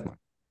say that, Mike.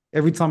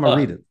 Every time I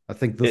read it, I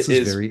think this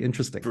is very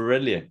interesting.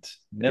 Brilliant.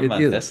 Never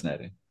mind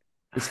fascinating.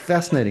 It's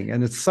fascinating,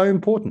 and it's so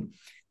important.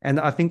 And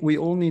I think we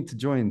all need to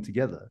join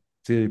together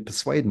to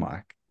persuade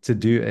Mike to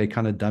do a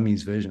kind of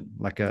dummies version,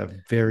 like a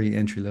very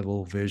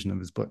entry-level version of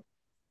his book.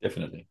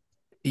 Definitely.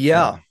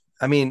 Yeah.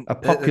 I mean, a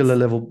popular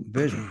level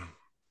version.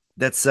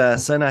 That's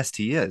so nice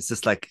to hear. It's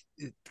just like,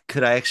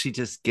 could I actually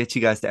just get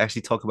you guys to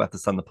actually talk about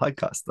this on the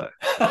podcast, though?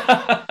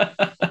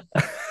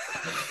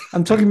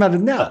 I'm talking about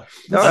it now.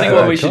 I think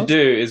what we should do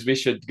is we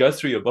should go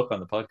through your book on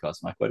the podcast,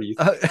 Mike. What do you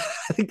think?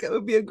 I think that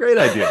would be a great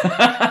idea.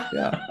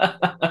 Yeah.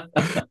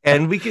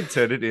 And we could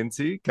turn it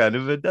into kind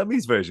of a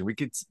dummies version. We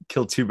could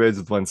kill two birds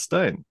with one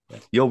stone.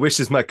 Your wish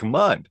is my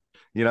command,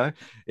 you know,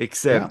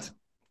 except,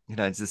 you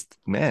know, just,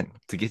 man,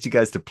 to get you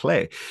guys to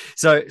play.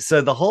 So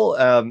the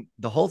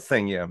whole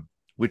thing, yeah,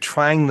 we're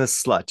trying this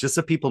slot, just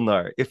so people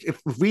know,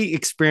 if we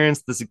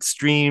experience this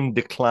extreme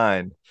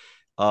decline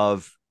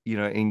of, you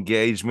know,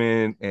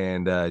 engagement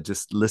and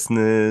just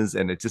listeners,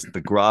 and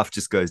the graph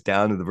just goes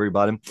down to the very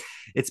bottom,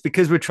 it's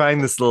because we're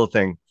trying this little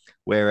thing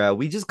where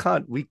we just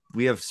can't, we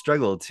have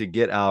struggled to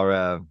get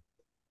our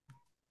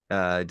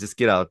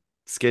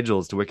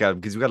schedules to work out,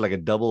 because we've got like a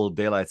double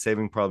daylight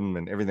saving problem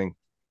and everything,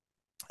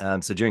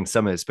 so during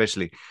summer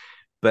especially.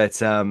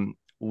 But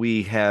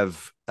we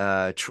have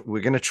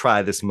we're going to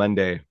try this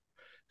Monday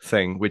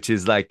thing, which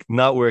is like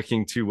not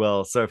working too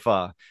well so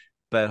far,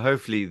 but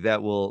hopefully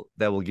that will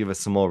give us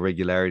some more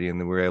regularity, and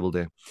then we're able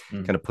to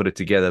kind of put it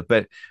together.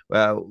 But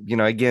you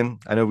know, again,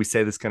 I know we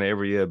say this kind of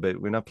every year,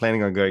 but we're not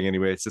planning on going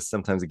anywhere. It's just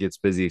sometimes it gets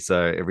busy,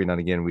 so every now and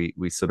again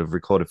we sort of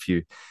record a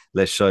few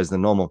less shows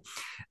than normal.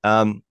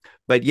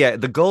 But yeah,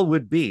 the goal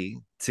would be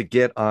to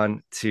get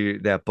on to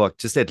that book,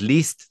 just at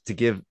least to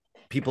give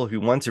people who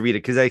want to read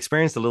it, because I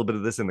experienced a little bit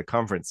of this in the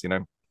conference, you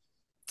know.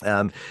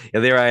 And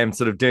there I am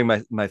sort of doing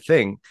my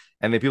thing,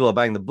 and then people are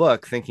buying the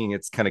book thinking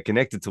it's kind of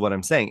connected to what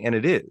I'm saying, and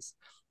it is.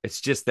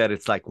 It's just that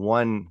it's like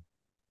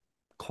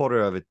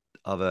 1/4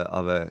 of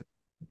a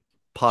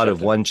part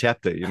of one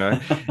chapter, you know.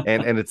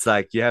 and it's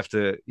like you have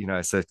to, you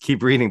know, so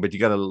keep reading, but you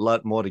got a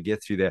lot more to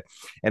get through there,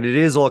 and it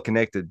is all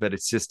connected, but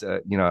it's just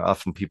you know,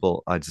 often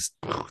people are just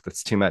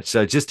that's too much.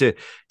 So just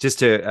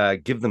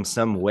to give them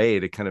some way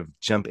to kind of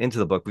jump into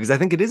the book, because I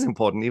think it is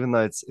important, even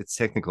though it's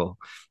technical.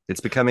 It's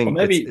becoming,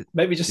 well,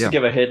 maybe just to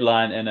give a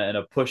headline and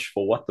a push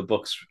for what the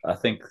book's, I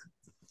think,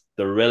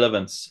 the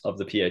relevance of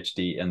the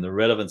PhD and the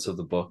relevance of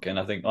the book. And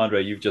I think,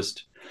 Andre, you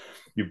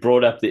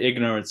brought up the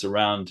ignorance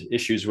around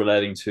issues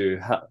relating to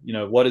how, you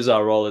know, what is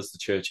our role as the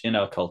church in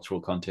our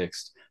cultural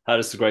context? How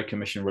does the Great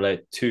Commission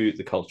relate to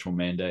the cultural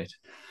mandate?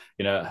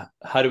 You know,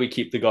 how do we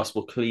keep the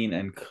gospel clean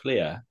and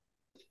clear?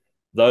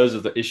 Those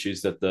are the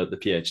issues that the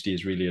PhD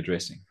is really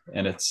addressing.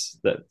 And it's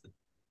that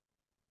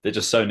they're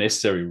just so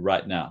necessary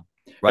right now.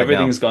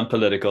 Everything's gone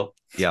political.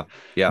 Yeah.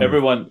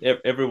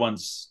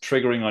 Everyone's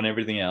triggering on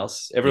everything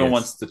else. Everyone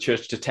wants the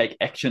church to take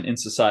action in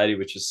society,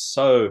 which is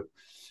so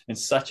in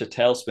such a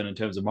tailspin in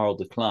terms of moral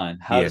decline.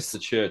 How does the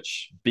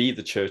church be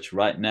the church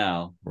right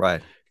now?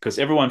 Right. Because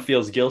everyone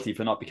feels guilty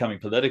for not becoming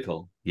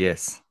political.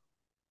 Yes.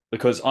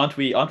 Because aren't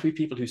we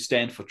people who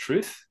stand for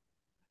truth?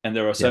 And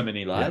there are so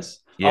many lies.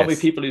 Aren't we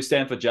people who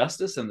stand for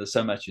justice, and there's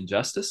so much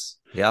injustice?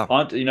 Yeah.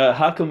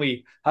 How can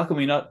we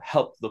not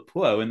help the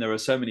poor when there are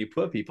so many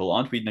poor people?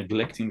 Aren't we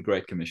neglecting the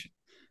Great Commission?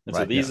 And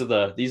so these are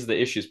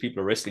the issues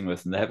people are wrestling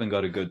with, and they haven't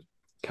got a good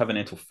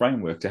covenantal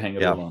framework to hang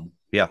it all on.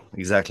 Yeah,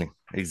 exactly.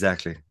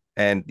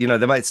 And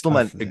they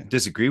might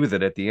disagree with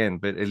it at the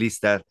end, but at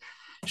least that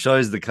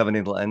shows the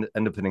covenantal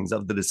underpinnings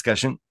of the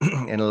discussion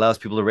and allows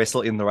people to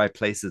wrestle in the right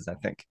places. I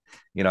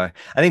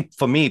think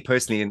for me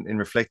personally, in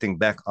reflecting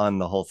back on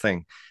the whole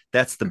thing,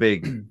 that's the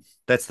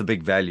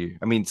big value.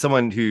 I mean,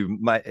 someone who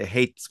might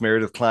hate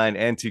Meredith Kline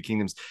and Two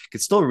Kingdoms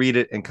could still read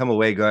it and come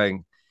away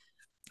going,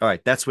 all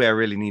right, that's where I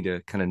really need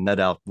to kind of nut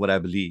out what I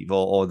believe,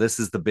 or this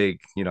is the big,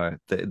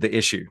 the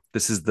issue.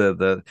 This is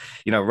the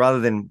rather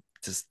than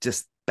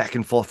just back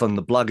and forth on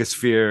the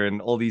blogosphere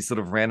and all these sort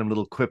of random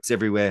little quips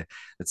everywhere.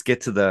 Let's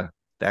get to the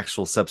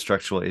actual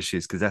substructural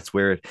issues, because that's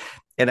where it.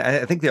 And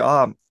I think there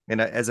are,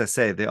 and as I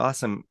say, there are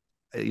some.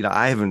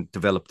 I haven't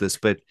developed this,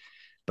 but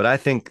I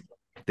think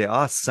there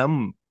are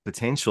some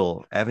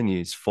potential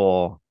avenues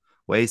for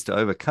ways to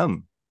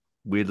overcome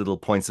weird little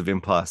points of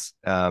impasse.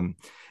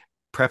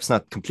 Perhaps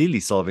not completely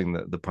solving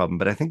the problem,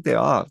 but I think there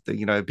are.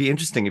 It'd be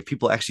interesting if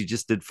people actually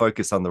just did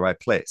focus on the right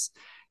place.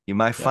 You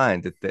might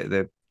find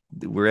that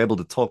we're able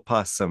to talk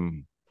past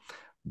some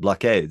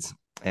blockades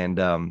and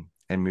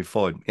move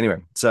forward. Anyway,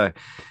 so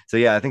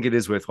yeah, I think it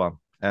is worthwhile.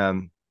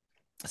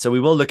 So we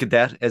will look at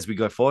that as we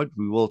go forward.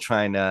 We will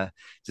try and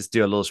just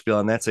do a little spiel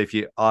on that. So if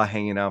you are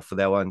hanging out for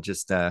that one,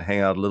 just hang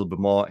out a little bit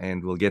more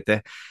and we'll get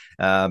there.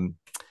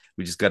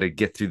 We just got to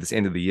get through this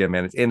end of the year,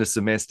 man. It's end of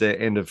semester,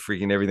 end of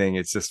freaking everything.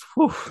 It's just,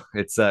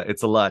 it's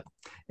a lot.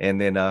 And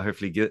then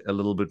hopefully get a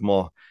little bit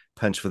more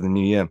punch for the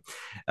new year.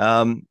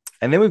 And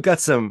then we've got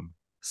some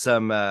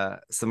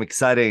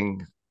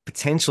exciting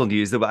potential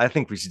news that I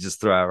think we should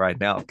just throw out right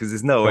now, because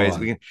there's no ways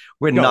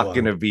we're not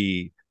going to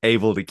be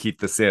able to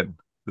keep this in.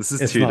 This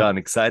is too darn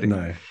exciting.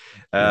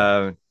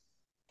 No.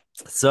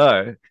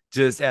 So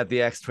just at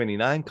the Acts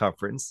 29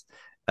 conference,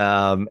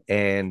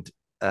 and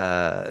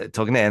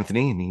talking to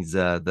Anthony, and he's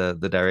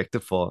the director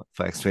for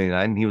Acts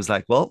 29, and he was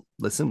like, well,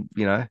 listen,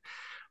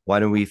 why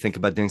don't we think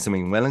about doing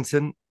something in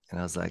Wellington? And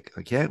I was like,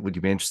 okay, would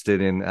you be interested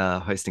in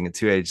hosting a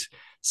two-age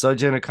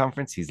sojourner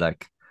conference? He's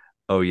like,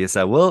 oh yes,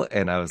 I will.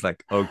 And I was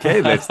like,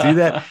 okay, let's do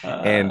that.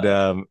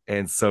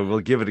 And so we'll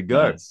give it a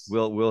go. Nice.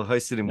 We'll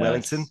host it in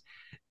Wellington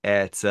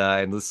and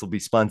this will be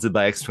sponsored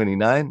by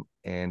X29,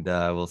 and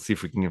we'll see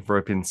if we can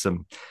rope in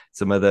some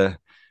other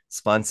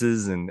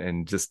sponsors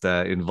and just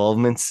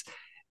involvements.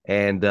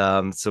 And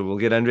so we'll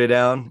get Andre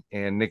down,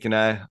 and Nick and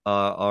I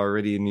are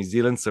already in New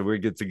Zealand, so we're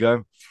good to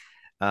go.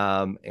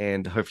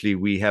 And hopefully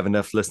we have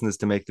enough listeners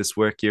to make this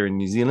work here in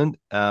New Zealand.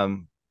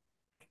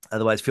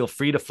 Otherwise, feel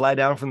free to fly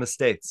down from the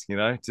States,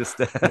 just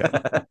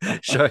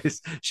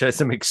show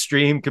some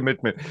extreme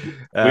commitment.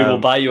 We will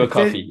buy you a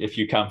coffee if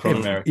you come from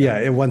America. Yeah,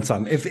 at one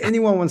time. If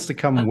anyone wants to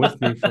come with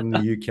me from the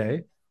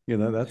UK,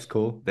 that's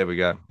cool. There we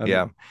go.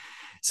 Yeah.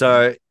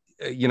 So,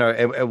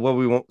 what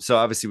we want. So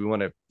obviously we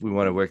want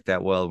to work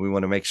that well. We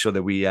want to make sure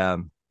that we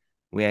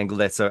angle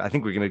that. So I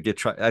think we're going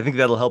to I think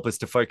that'll help us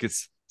to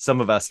focus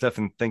some of our stuff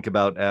and think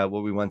about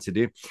what we want to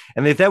do.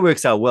 And if that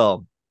works out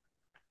well,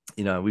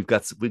 we've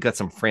got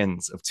some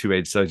friends of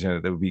two-age sojourner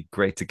that would be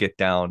great to get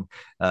down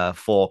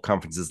for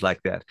conferences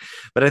like that.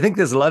 But I think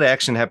there's a lot of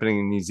action happening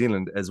in New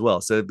Zealand as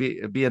well, so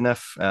it'd be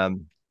enough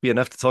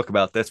to talk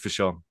about, that's for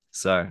sure.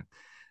 So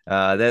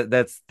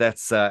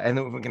that's and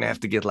then we're gonna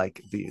have to get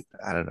like we're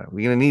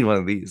gonna need one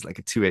of these, like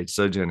a two-age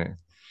sojourner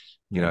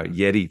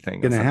Yeti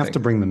thing. Gonna have to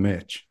bring the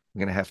merch. We're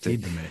gonna have to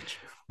need the merch.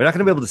 We're not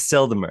gonna be able to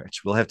sell the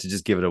merch. We'll have to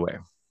just give it away.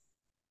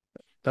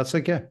 That's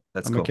okay.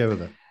 I'm cool. Okay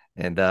with it.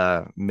 And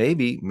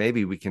maybe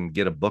we can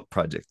get a book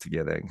project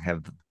together and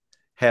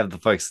have the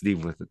folks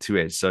leave with a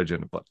two-age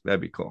sojourner book.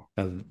 That'd be cool.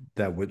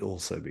 That would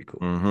also be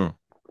cool. Mm-hmm.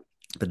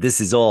 But this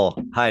is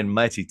all high and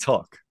mighty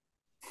talk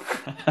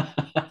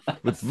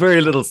with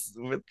very little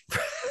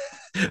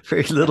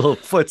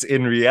foot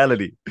in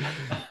reality.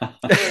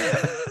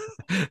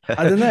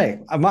 I don't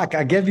know, Mike.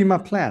 I gave you my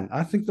plan.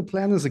 I think the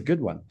plan is a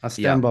good one. I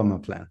stand by my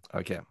plan.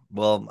 Okay.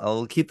 Well,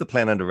 I'll keep the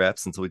plan under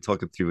wraps until we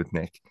talk it through with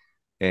Nick,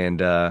 and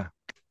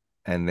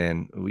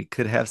then we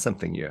could have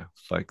something here,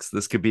 folks.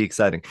 This could be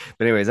exciting.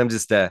 But anyways, I'm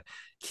just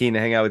keen to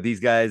hang out with these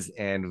guys,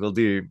 and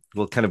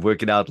we'll kind of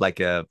work it out like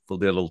we'll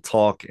do a little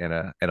talk and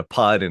a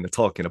pod and a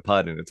talk and a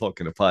pod and a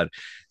talk and a pod.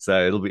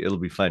 So it'll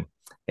be fun.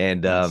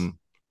 And nice.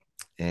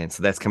 And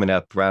so that's coming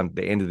up around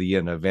the end of the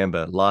year,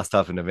 November, last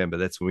half of November.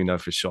 That's what we know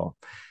for sure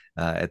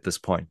at this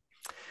point.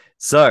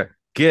 So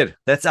good.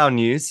 That's our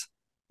news.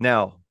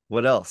 Now,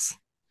 what else?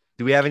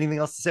 Do we have anything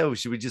else to say, or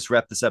should we just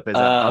wrap this up as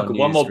our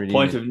one more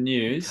point of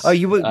news? Oh,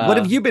 what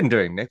have you been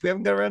doing, Nick? We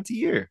haven't got around to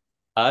you.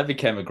 I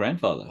became a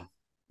grandfather.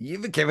 You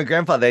became a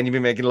grandfather, and you've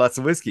been making lots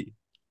of whiskey.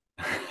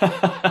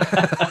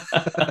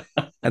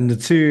 And the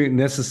two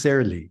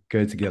necessarily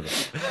go together.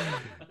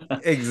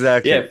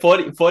 Exactly. Yeah,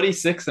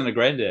 46 and a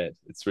granddad.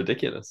 It's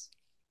ridiculous.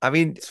 I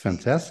mean, it's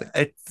fantastic.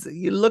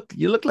 You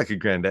look like a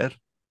granddad.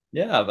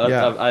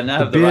 I now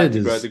have the right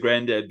to grow the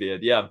granddad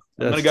beard. Yeah, I'm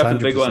going to go for the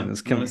big one. I'm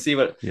going to see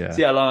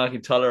how long I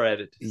can tolerate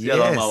it. See how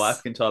long my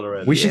wife can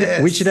tolerate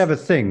it. We should have a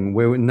thing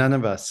where none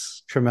of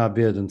us trim our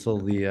beard until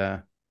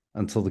the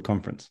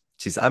conference.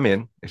 Jeez, I'm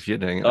in. If you're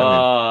doing it,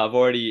 I've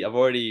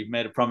already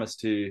made a promise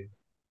to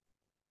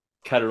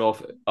cut it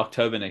off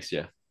October next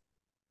year.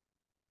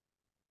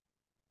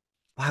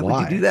 Why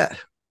would you do that?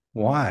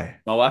 Why?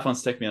 My wife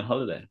wants to take me on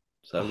holiday,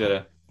 so I've got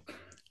to.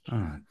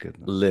 Oh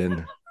goodness,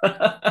 Lynn.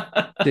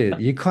 Dude,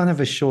 you can't have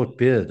a short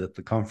beard at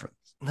the conference.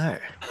 No,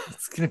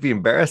 it's going to be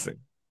embarrassing.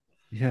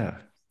 Yeah,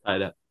 I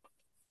know.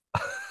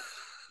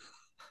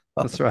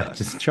 That's right.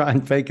 Just try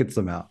and fake it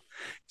somehow.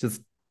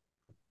 Just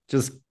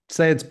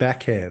say it's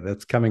back hair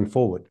that's coming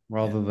forward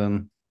rather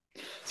than.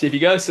 See, if you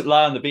go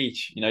lie on the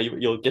beach,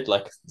 you'll get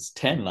like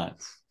 10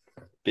 lines,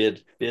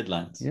 beard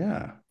lines.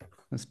 Yeah,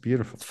 that's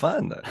beautiful. It's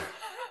fun though.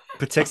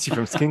 Protects you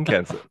from skin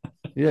cancer.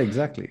 Yeah,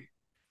 exactly.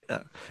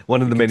 Yeah.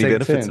 One of the many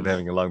benefits of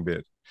having a long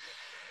beard.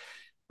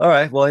 All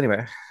right. Well,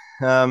 anyway,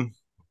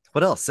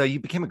 what else? So you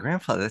became a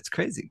grandfather. That's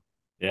crazy.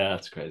 Yeah,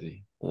 that's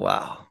crazy.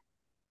 Wow.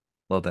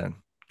 Well done.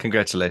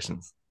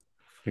 Congratulations.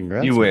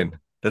 Congrats. You win.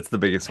 That's the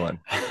biggest one.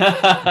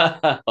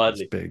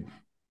 Hardly. Big.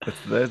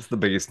 That's the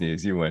biggest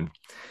news. You win.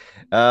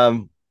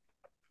 All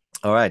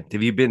right.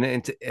 Have you been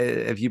at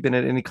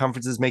any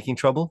conferences making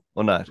trouble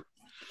or not?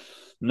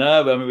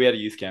 No, but I mean, we had a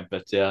youth camp,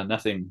 but yeah,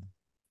 nothing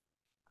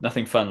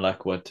fun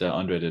like what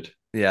Andre did.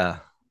 Yeah,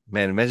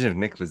 man. Imagine if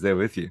Nick was there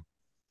with you.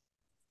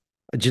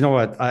 Do you know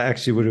what? I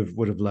actually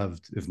would have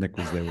loved if Nick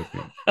was there with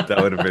me. That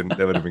would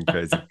have been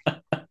crazy.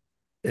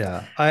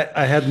 Yeah,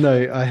 I had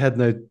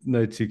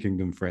no Two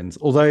Kingdom friends.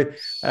 Although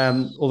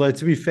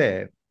to be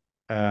fair,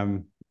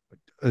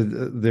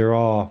 there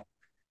are.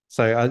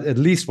 So at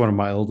least one of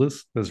my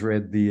elders has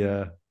read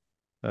the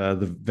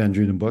Van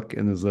Drunen book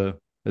and is a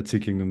Two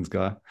Kingdoms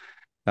guy,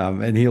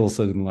 and he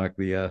also didn't like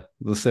the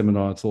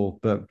seminar at all.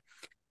 But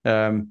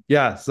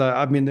yeah, so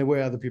I mean, there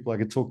were other people I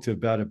could talk to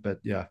about it, but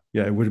yeah,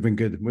 it would have been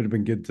good. It would have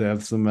been good to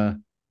have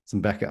some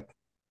backup.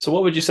 So,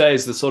 what would you say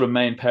is the sort of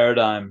main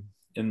paradigm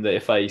in the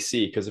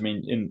FIEC? Because I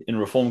mean, in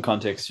reform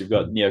context, you've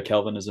got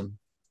neo-Calvinism,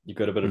 you've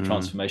got a bit of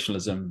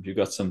transformationalism, you've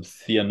got some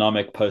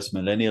theonomic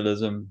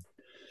post-millennialism.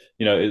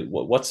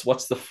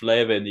 What's the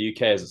flavor in the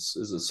UK? Is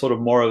it sort of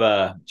more of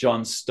a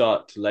John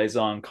Stott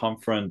liaison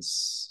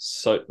conference,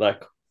 so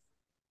like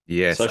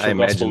social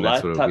gospel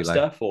light type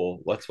stuff, or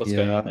what's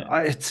going on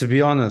there? To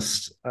be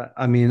honest,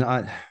 I mean,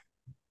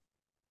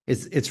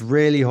 it's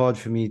really hard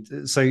for me.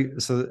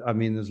 So I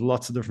mean, there's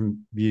lots of different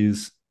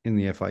views in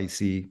the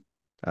FIEC.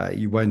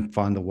 You won't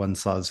find a one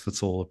size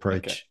fits all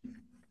approach.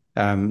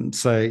 Okay.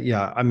 So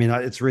yeah, I mean,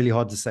 it's really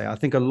hard to say. I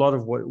think a lot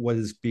of what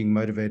is being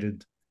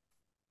motivated.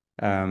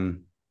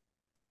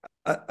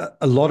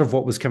 A lot of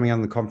what was coming out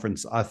of the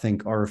conference, I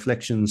think, are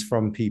reflections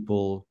from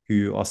people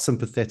who are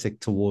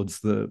sympathetic towards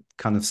the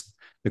kind of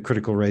the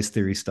critical race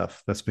theory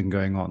stuff that's been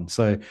going on.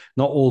 So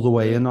not all the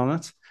way in on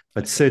it,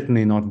 but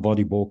certainly not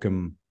body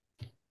Borkham,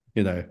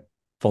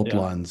 fault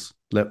lines.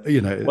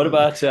 What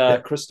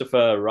about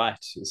Christopher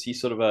Wright? Is he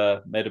sort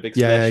of made a big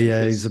splash?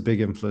 Yeah, he's a big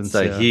influence.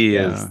 So he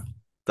is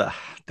that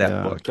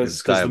book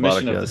because the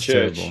mission of the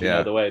church,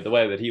 the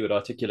way that he would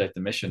articulate the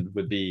mission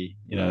would be,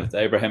 the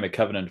Abrahamic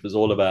covenant was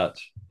all about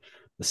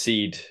the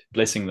seed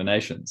blessing the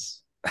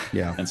nations.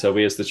 Yeah. And so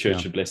we as the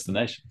church should bless the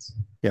nations.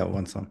 Yeah,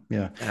 one song.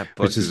 Yeah.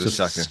 Which is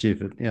just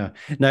stupid. Yeah.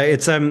 No,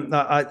 it's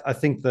I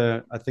think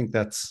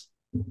that's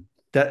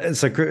that.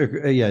 So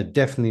yeah,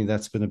 definitely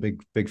that's been a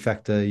big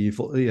factor.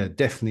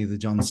 Definitely the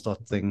John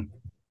Stott thing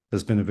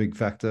has been a big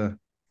factor.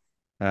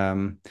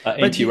 But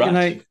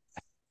Wright.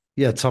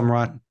 Tom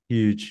Wright,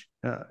 huge.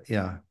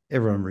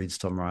 Everyone reads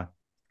Tom Wright.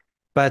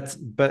 But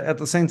at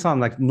the same time,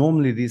 like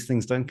normally these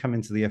things don't come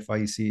into the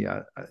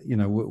FIEC,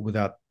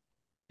 without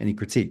any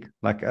critique.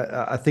 Like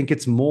I think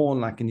it's more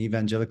like an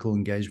evangelical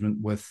engagement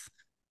with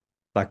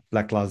like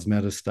Black Lives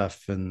Matter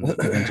stuff and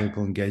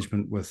evangelical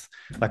engagement with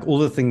like all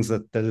the things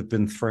that have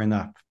been thrown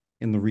up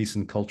in the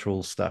recent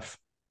cultural stuff.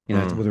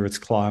 Whether it's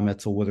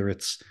climate or whether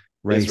it's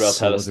race,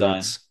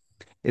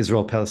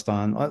 Israel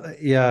Palestine.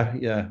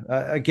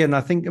 Again,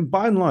 I think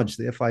by and large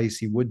the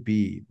FIEC would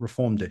be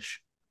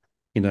reformed-ish.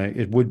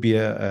 It would be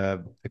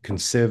a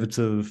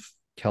conservative,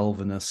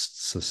 Calvinist,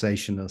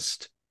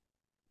 cessationist,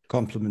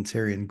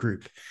 complementarian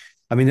group.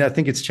 I mean, I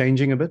think it's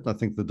changing a bit. I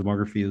think the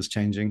demography is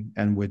changing,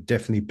 and we're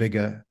definitely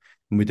bigger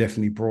and we're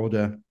definitely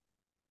broader.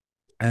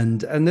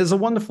 And there's a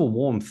wonderful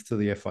warmth to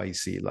the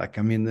FIEC. Like,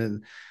 I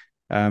mean,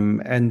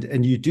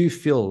 and you do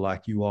feel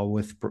like you are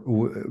with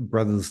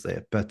brothers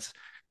there. But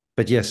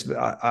yes,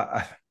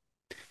 I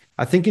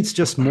think it's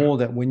just more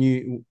that when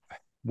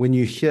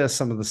you hear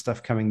some of the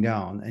stuff coming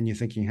down and you're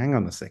thinking, hang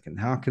on a second,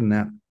 how can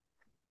that?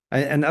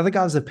 And other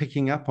guys are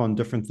picking up on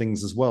different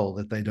things as well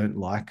that they don't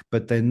like,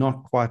 but they're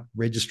not quite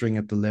registering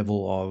at the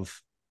level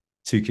of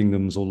Two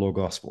Kingdoms or Law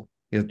Gospel.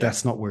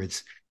 That's not where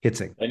it's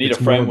hitting. They need a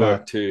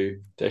framework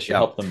to actually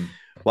help them.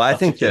 Well, I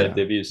think that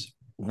their views.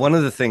 One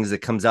of the things that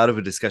comes out of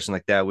a discussion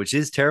like that, which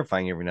is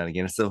terrifying every now and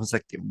again, it's almost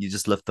like you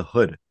just lift the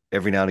hood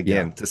every now and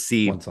again to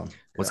see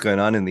what's going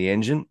on in the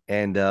engine,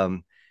 and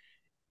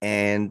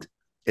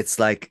it's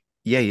like,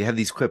 yeah, you have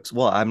these quips.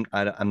 Well,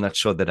 I'm not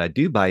sure that I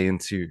do buy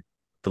into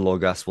the law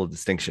gospel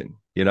distinction,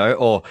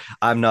 or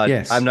I'm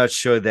not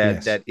sure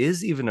that that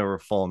is even a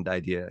reformed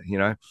idea,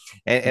 and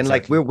exactly.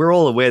 Like we're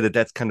all aware that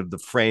that's kind of the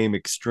frame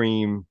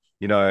extreme,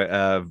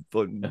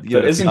 but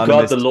isn't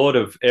God the Lord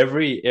of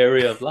every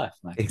area of life,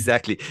 Mike?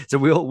 Exactly. So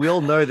we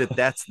all know that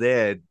that's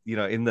there,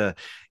 in the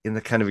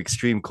kind of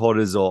extreme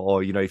quarters,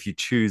 or if you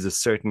choose a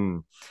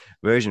certain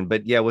version.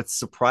 But yeah, what's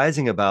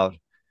surprising about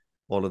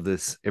all of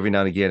this every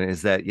now and again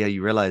is that, yeah,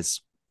 you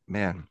realize,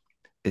 man,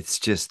 it's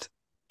just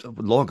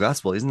law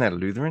gospel. Isn't that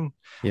Lutheran?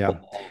 Yeah,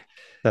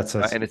 that's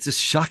it. And it's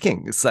just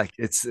shocking. It's like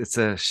it's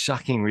a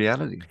shocking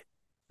reality.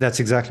 That's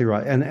exactly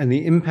right. And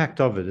the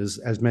impact of it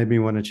has made me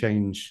want to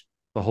change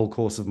the whole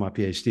course of my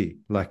PhD.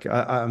 Like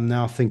I'm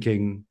now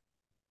thinking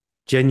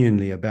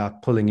genuinely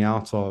about pulling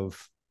out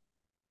of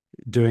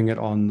doing it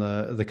on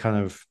the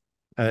kind of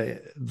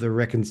the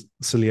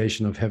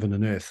reconciliation of heaven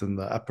and earth, and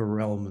the upper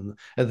realm,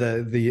 and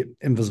the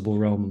invisible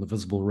realm and the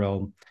visible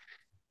realm,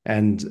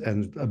 and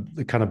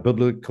the kind of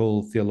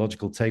biblical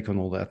theological take on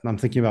all that. And I'm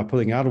thinking about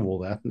pulling out of all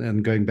that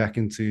and going back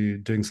into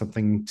doing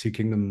something two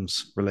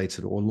kingdoms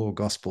related, or law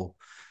gospel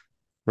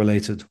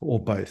related, or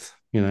both.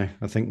 I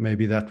think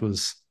maybe that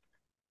was.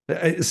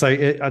 So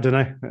I don't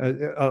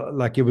know.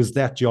 Like it was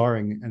that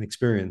jarring an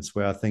experience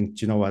where I think,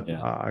 do you know what?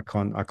 Yeah. I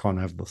can't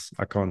have this.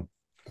 I can't.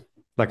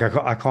 Like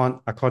I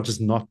can't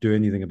just not do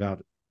anything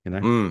about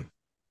it.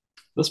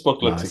 This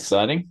book looks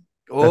exciting.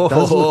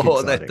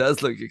 That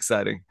does look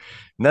exciting.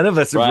 None of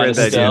us have read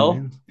that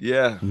yet.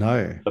 Yeah.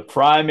 No. The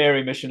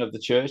primary mission of the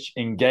church: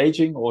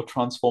 engaging or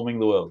transforming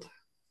the world.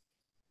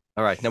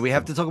 All right. Now we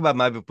have to talk about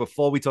my book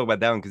before we talk about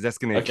that one, because that's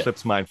going to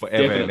eclipse mine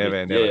forever. Definitely. And ever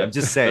and ever. Yeah. I'm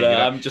just saying.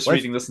 But, I'm just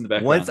reading this in the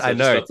background. Once I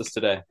know, just got this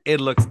today.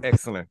 It looks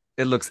excellent.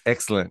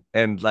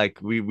 And like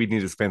we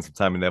need to spend some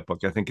time in that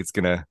book. I think it's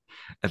gonna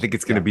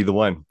be the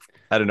one.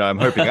 I don't know. I'm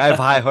hoping. I have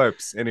high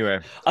hopes. Anyway,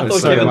 I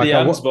thought Kevin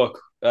DeYoung's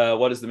book,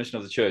 "What is the Mission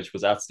of the Church,"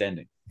 was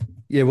outstanding.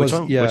 Yeah, which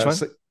one?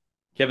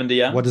 Kevin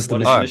DeYoung. What is the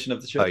mission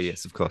of the church? Oh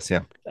yes, of course.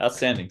 Yeah,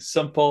 outstanding,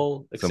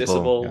 simple,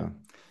 accessible.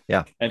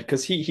 Yeah. And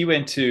because he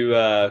went to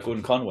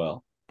Gordon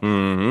Conwell.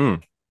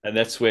 Mm-hmm. And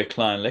that's where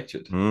Klein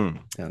lectured.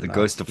 The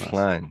ghost of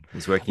Klein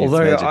is working.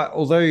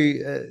 Although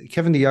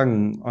Kevin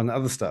DeYoung on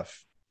other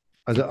stuff,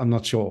 I'm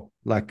not sure.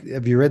 Like,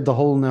 have you read The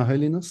Whole in Our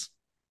Holiness?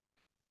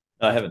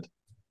 No, I haven't.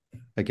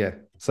 Okay,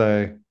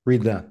 so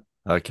read that.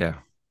 Okay.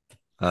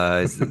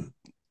 So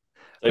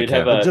you'd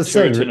have a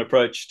Puritan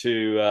approach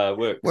to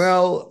work.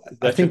 Well,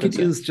 I think it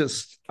is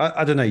just.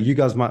 I don't know. You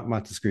guys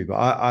might disagree, but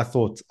I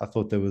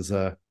thought there was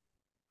a.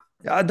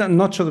 I'm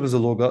not sure there was a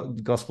law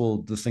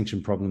gospel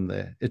distinction problem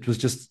there. It was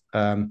just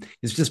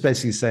it's just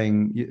basically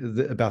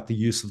saying about the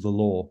use of the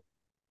law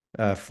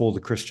for the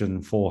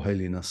Christian for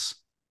holiness.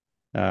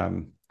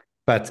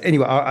 But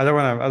anyway, I don't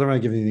want to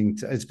give anything.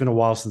 It's been a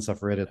while since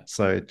I've read it,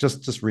 so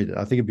just read it.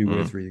 I think it'd be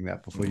worth reading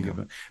that before you give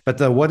it. But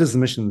What is the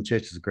Mission of the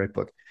Church is a great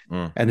book,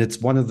 and it's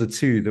one of the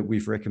two that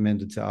we've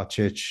recommended to our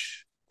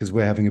church because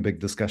we're having a big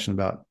discussion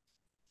about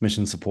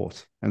mission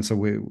support, and so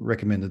we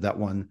recommended that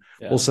one.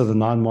 Also the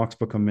 9 Marks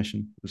book on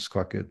mission, which is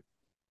quite good.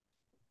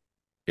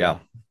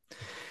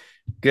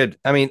 Good.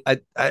 I mean,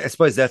 I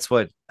suppose that's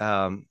what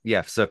so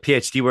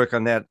PhD work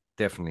on that,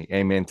 definitely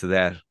amen to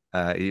that.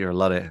 You're a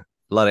lot of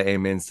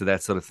amens to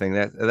that sort of thing.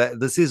 That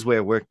this is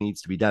where work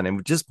needs to be done,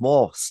 and just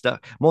more stuff,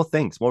 more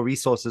things, more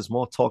resources,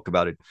 more talk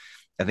about it,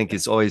 I think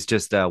is always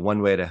just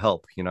one way to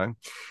help,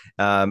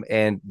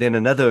 and then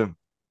another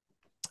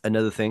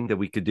thing that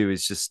we could do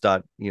is just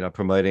start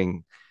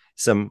promoting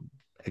some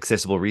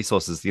accessible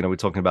resources. We're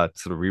talking about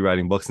sort of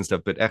rewriting books and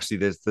stuff, but actually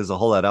there's a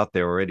whole lot out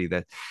there already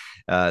that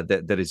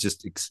is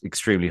just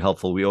extremely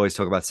helpful. We always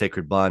talk about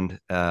Sacred Bond,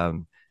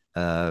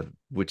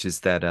 which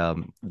is that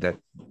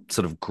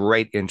sort of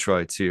great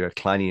intro to a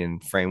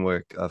Kleinian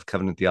framework of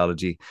covenant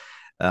theology.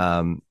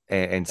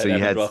 And so you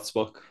had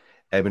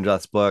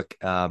Abendroth's book,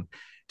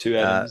 Two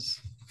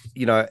Adams.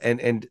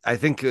 And I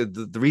think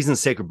the reason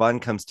Sacred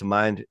Bond comes to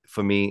mind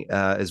for me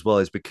as well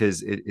is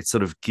because it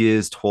sort of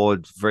gears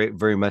towards very,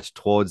 very much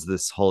towards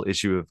this whole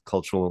issue of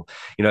cultural,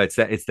 it's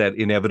that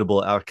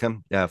inevitable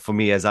outcome for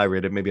me as I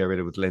read it. Maybe I read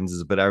it with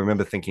lenses, but I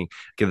remember thinking,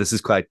 okay, this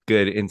is quite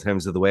good in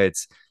terms of the way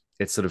it's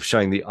sort of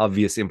showing the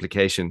obvious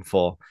implication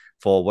for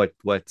what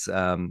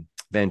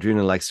Van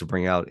Drunen likes to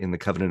bring out in the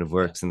Covenant of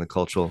Works and the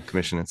Cultural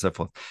Commission and so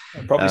forth.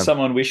 Probably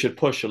someone we should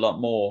push a lot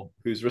more,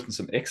 who's written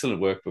some excellent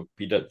work, but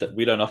we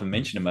don't often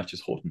mention him much, is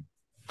Horton.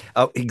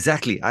 Oh,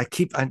 exactly.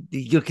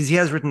 Because he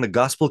has written the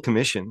Gospel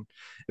Commission.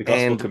 The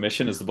Gospel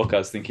Commission is the book I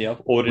was thinking of.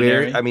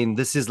 Ordinary.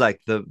 This is like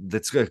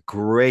that's a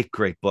great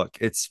book.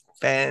 It's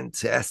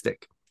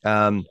fantastic.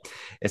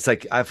 It's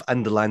like I've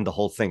underlined the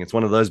whole thing. It's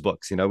one of those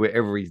books, where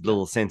every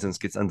little sentence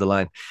gets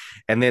underlined.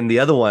 And then the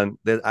other one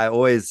that I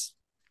always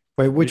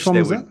which one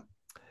was that?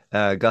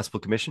 Gospel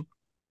Commission.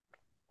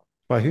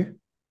 By who?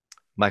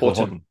 Michael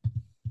Horton.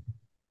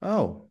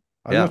 Oh,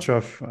 I'm not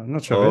sure. I'm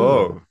not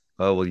sure.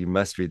 Oh, well, you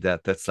must read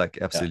that. That's like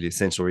absolutely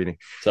essential reading.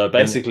 So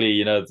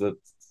basically,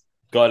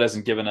 God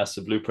hasn't given us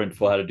a blueprint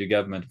for how to do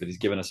government, but He's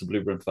given us a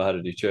blueprint for how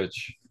to do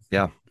church.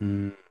 Yeah.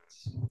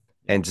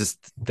 And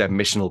just that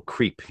missional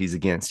creep He's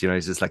against.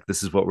 He's just like,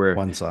 this is what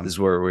this is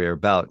where we're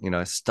about.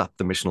 Stop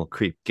the missional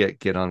creep.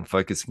 Get on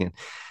focus again.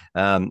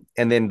 And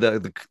then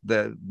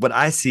the what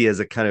I see as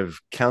a kind of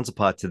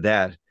counterpart to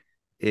that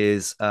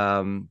is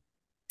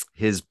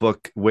his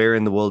book, Where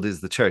in the World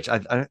is the Church?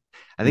 I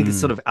think it's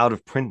sort of out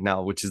of print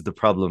now, which is the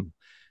problem.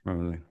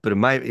 Probably. But it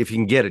might, if you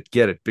can get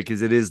it,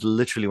 because it is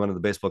literally one of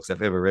the best books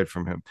I've ever read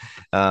from him.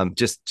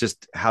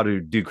 Just how to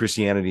do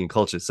Christianity and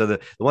culture. So the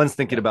one's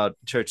thinking about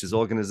church as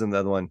organism, the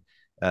other one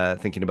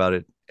thinking about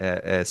it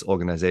as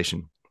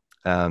organization.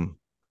 And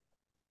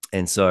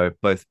so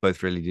both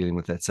really dealing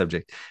with that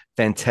subject.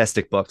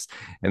 Fantastic books.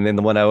 And then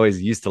the one I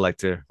always used to like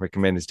to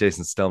recommend is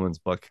Jason Stellman's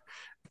book,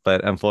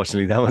 but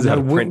unfortunately that was out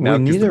of print now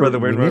because the brother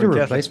went we need a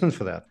replacement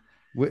for that.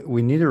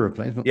 We need a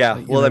replacement.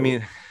 Yeah. Well, I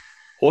mean,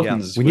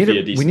 Horton's we need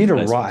a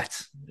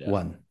right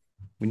one.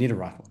 We need a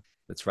right one.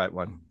 Let's write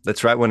one.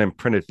 Let's write one and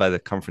print it by the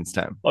conference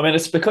time. I mean,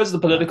 it's because the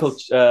political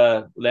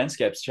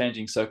landscape's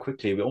changing so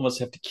quickly. We almost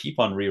have to keep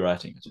on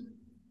rewriting it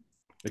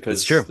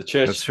because the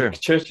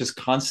church is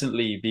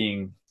constantly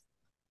being,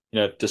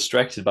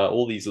 distracted by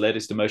all these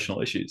latest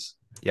emotional issues.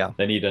 Yeah,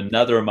 they need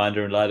another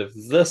reminder in light of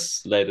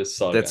this latest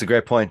saga. That's a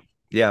great point.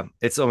 Yeah,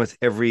 it's almost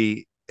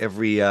every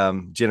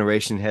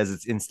generation has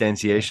its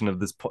instantiation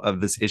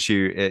of this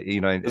issue.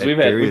 Because we've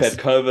had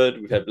COVID,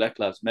 we've had Black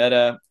Lives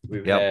Matter,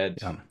 we've had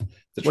the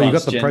you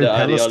got the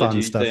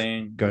pro-Palestine stuff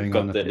thing going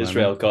on. Got the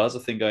Israel-Gaza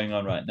thing going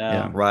on right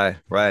now. Yeah.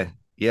 Right.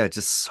 Yeah,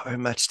 just so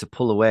much to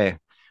pull away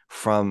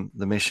from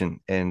the mission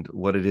and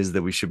what it is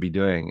that we should be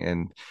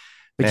doing.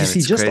 But you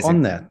see, just crazy.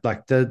 On that,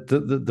 like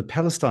the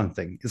Palestine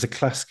thing is a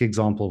classic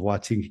example of why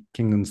Two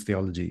Kingdoms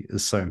theology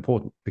is so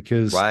important.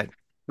 Because,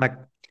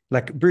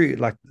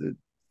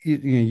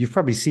 you've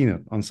probably seen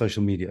it on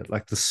social media,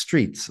 like the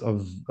streets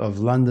of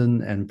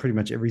London and pretty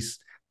much every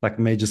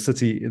major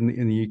city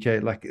in the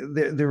UK, like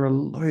there are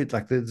loads,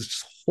 like there's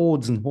just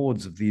hordes and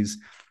hordes of these,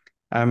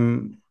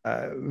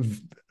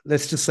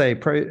 let's just say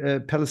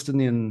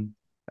Palestinian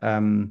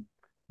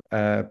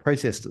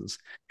protesters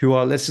who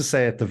are, let's just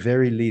say, at the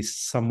very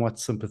least, somewhat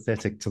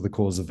sympathetic to the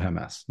cause of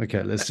Hamas.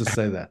 Okay, let's just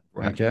say that.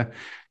 Right. Okay.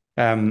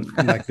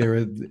 Like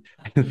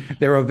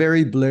there are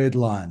very blurred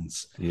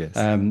lines. Yes.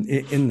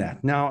 In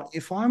that. Now,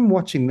 if I'm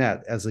watching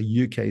that as a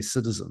UK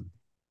citizen,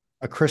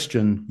 a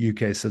Christian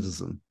UK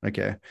citizen,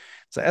 okay,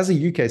 so as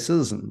a UK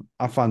citizen,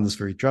 I find this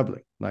very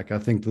troubling. Like, I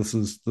think this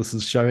is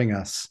showing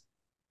us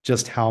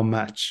just how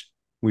much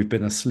we've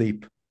been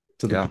asleep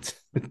to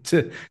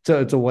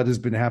what has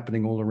been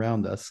happening all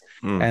around us.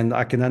 And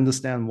I can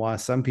understand why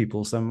some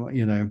people, some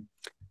in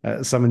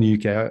the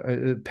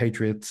UK,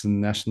 patriots and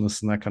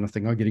nationalists and that kind of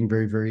thing, are getting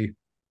very, very,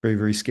 very,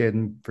 very scared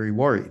and very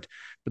worried.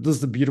 But this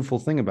is the beautiful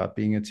thing about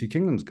being a Two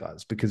Kingdoms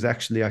guys, because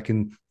actually I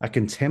can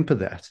temper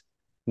that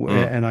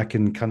and I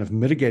can kind of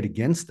mitigate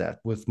against that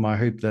with my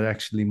hope that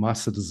actually my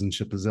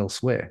citizenship is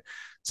elsewhere.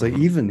 So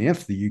even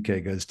if the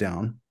UK goes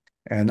down,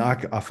 and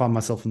I find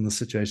myself in the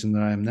situation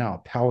that I am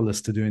now,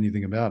 powerless to do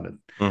anything about it,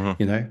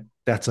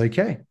 that's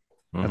okay.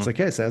 That's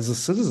okay. So as a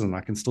citizen,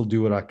 I can still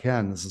do what I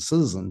can as a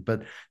citizen.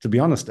 But to be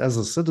honest, as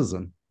a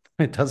citizen,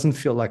 it doesn't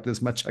feel like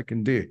there's much I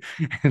can do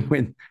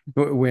and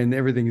when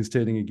everything is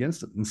turning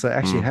against it. And so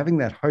actually having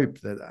that hope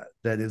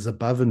that is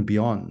above and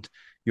beyond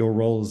your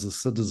role as a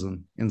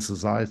citizen in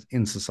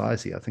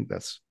society, I think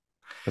that's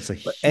a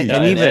huge.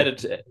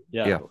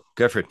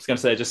 Go for it. I was going to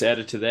say, just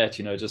added to that,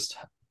 just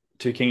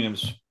Two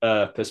Kingdoms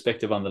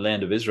perspective on the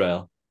land of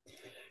Israel.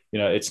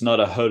 It's not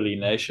a holy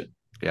nation.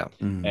 Yeah.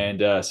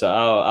 And so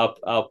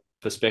our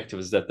perspective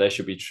is that they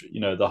should be,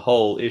 the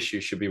whole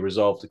issue should be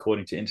resolved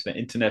according to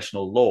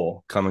international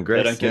law. Common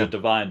grace. They don't get a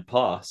divine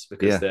pass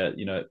because they're,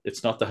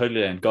 it's not the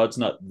Holy Land. God's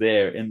not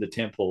there in the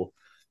temple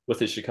with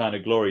his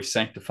Shekinah glory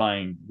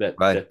sanctifying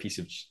that piece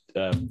of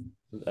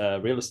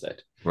real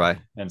estate. Right.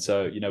 And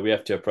so, we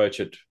have to approach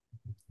it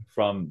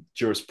from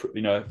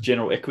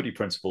general equity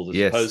principles as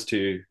opposed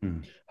to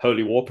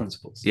holy war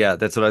principles. Yeah,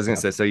 that's what I was going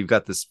to say. So you've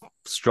got this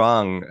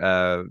strong,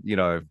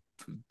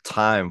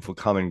 time for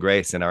common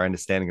grace and our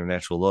understanding of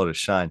natural law to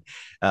shine.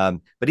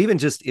 But even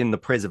just in the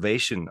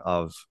preservation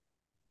of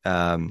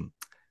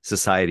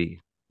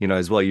society,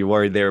 as well, you're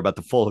worried there about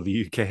the fall of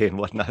the UK and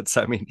whatnot.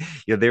 So, I mean,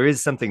 there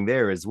is something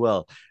there as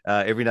well.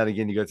 Every now and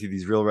again, you go through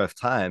these real rough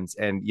times.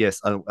 And yes,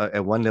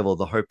 at one level,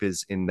 the hope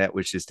is in that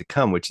which is to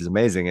come, which is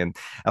amazing. And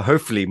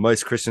hopefully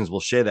most Christians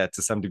will share that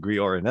to some degree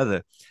or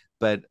another.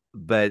 But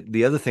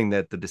the other thing,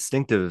 that the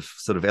distinctive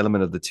sort of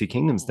element of the Two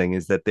Kingdoms thing,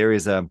 is that there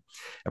is a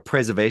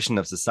preservation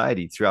of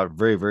society throughout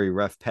very, very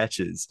rough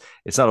patches.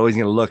 It's not always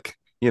going to look,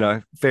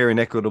 fair and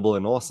equitable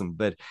and awesome,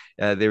 but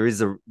there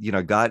is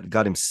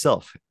God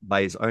himself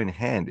by his own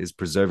hand is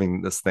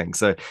preserving this thing.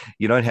 So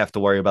you don't have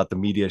to worry about the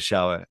media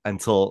shower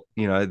until,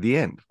 the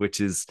end, which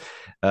is,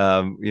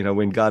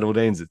 when God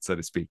ordains it, so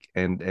to speak.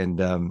 And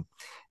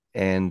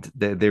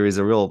there is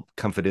a real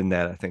comfort in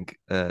that, I think,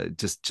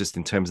 just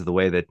in terms of the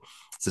way that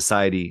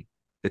society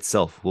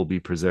itself will be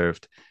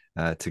preserved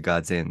to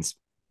God's ends.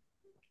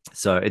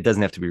 So it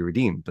doesn't have to be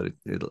redeemed, but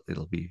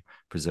it'll be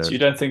preserved. So you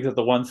don't think that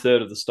the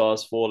 1/3 of the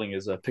stars falling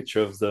is a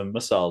picture of the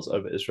missiles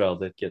over Israel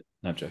that get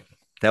no joke?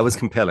 That was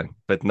compelling,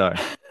 but no.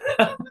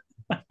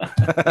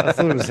 I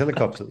thought it was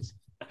helicopters.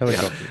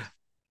 Helicopters. Yeah,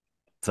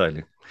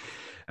 totally.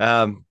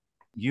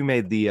 You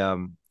made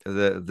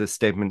the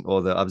statement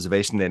or the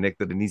observation there, Nick,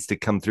 that it needs to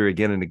come through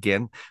again and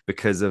again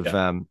because of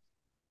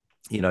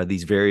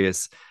these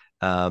various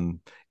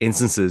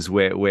instances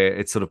where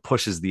it sort of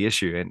pushes the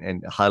issue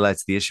and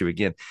highlights the issue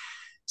again.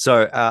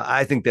 So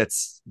I think that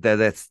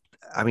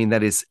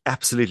is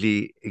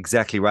absolutely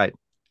exactly right.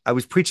 I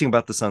was preaching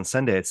about this on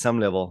Sunday at some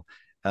level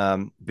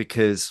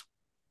because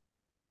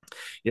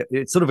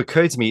it sort of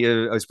occurred to me.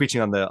 I was preaching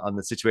on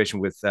the situation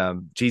with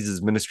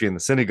Jesus' ministry in the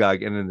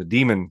synagogue, and then the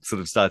demon sort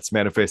of starts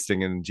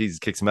manifesting, and Jesus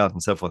kicks him out,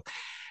 and so forth.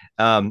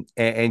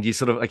 And you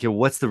sort of like,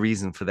 what's the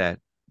reason for that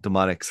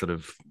demonic sort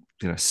of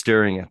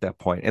stirring at that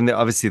point? And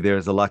obviously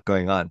there's a lot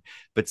going on,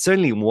 but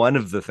certainly one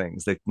of the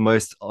things that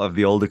most of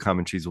the older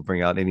commentaries will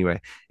bring out anyway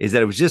is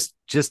that it was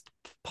just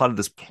part of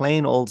this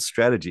plain old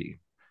strategy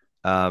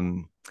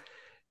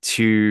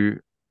to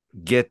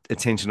get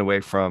attention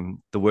away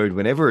from the word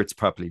whenever it's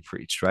properly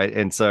preached, right?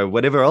 And so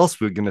whatever else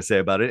we're going to say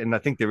about it, and I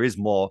think there is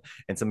more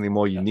and something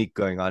more unique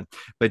going on,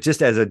 but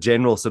just as a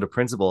general sort of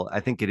principle, I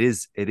think it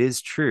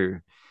is true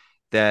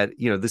that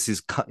this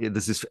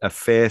is a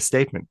fair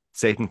statement.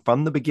 Satan,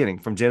 from the beginning,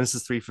 from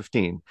Genesis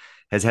 3:15,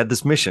 has had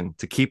this mission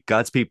to keep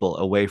God's people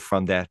away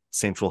from that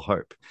central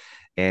hope,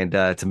 and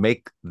to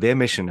make their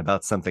mission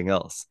about something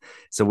else.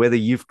 So whether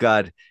you've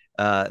got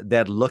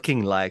that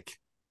looking like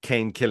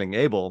Cain killing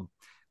Abel,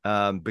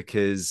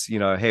 because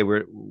hey,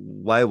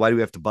 why do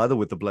we have to bother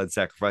with the blood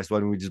sacrifice? Why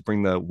don't we just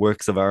bring the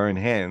works of our own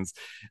hands,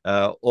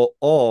 or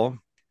all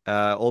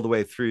the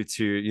way through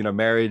to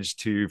marriage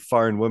to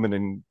foreign women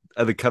and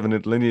other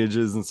covenant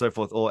lineages and so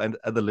forth, or and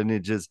other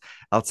lineages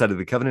outside of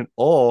the covenant,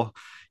 or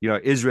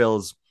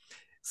Israel's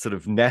sort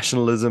of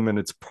nationalism and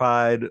its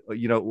pride,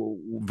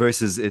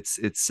 versus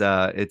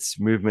its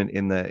movement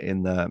in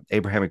the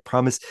Abrahamic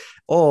promise,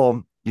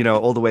 or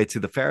all the way to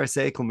the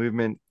Pharisaical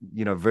movement,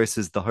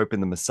 versus the hope in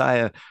the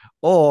Messiah,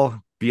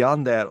 or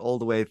beyond that, all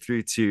the way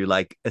through to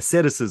like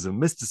asceticism,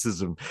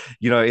 mysticism,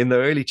 in the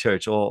early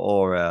church,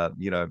 or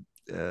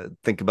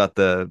think about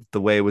the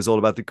way it was all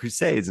about the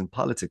Crusades and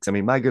politics. I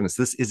mean, my goodness,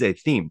 this is a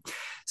theme.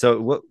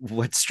 So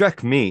what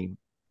struck me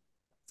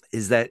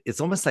is that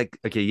it's almost like,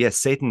 okay, yes,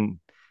 Satan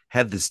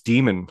had this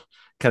demon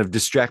kind of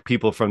distract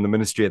people from the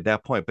ministry at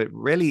that point, but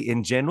really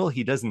in general,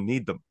 he doesn't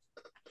need them.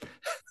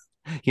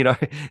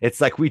 It's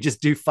like we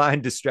just do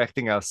fine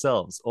distracting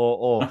ourselves,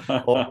 or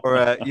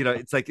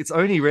it's like it's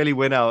only really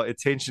when our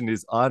attention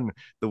is on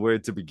the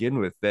word to begin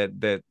with that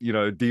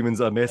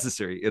demons are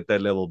necessary at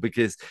that level,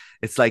 because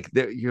it's like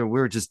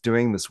we're just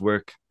doing this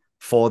work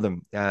for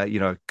them.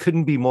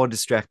 Couldn't be more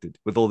distracted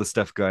with all the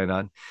stuff going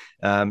on,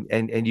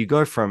 and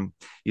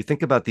you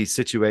think about these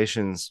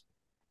situations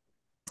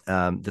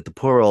that the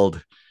poor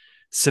old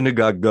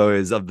synagogue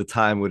goers of the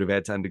time would have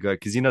had to undergo,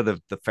 because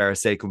the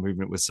Pharisaical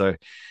movement was so,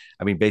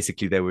 I mean,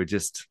 basically they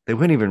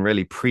weren't even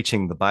really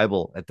preaching the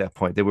Bible at that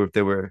point. They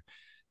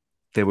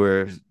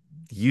were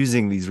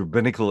using these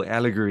rabbinical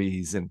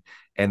allegories, and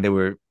they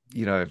were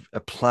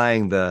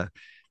applying the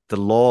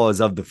laws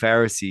of the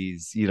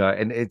Pharisees,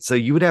 and so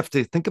you would have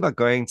to think about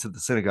going to the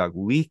synagogue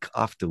week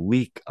after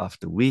week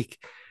after week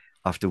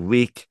after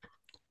week.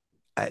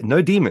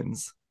 No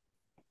demons,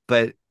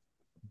 but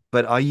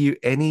are you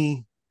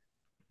any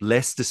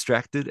less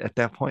distracted at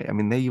that point? I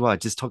mean, there you are,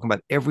 just talking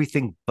about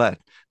everything but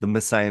the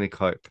messianic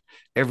hope,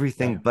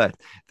 everything but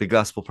the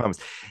gospel promise.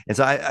 And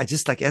so I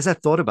just, like, as I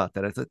thought about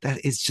that, I thought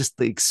that is just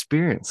the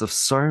experience of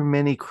so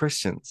many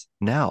Christians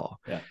now.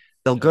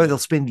 They'll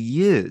spend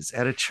years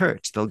at a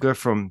church. They'll go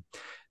from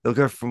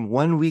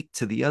 1 week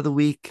to the other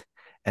week,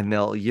 and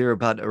they'll hear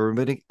about a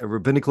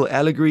rabbinical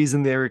allegories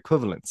and their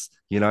equivalents,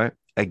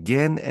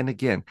 again and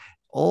again,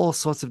 all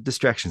sorts of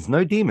distractions,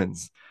 no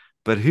demons,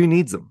 but who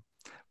needs them?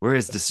 We're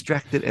as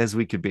distracted as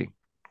we could be.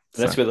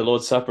 That's where the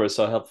Lord's Supper is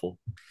so helpful.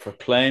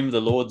 Proclaim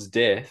the Lord's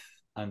death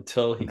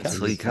until he comes.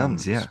 Until he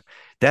comes, yeah.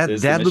 That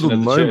little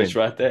moment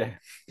right there.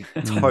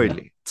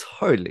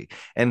 Totally.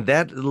 And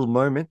that little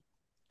moment,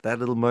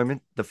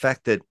 the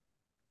fact that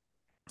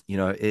you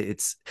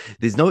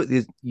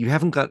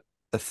haven't got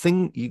a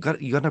thing, you got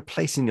no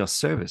place in your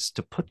service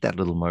to put that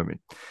little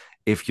moment.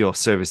 If your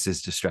service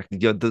is distracted,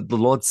 the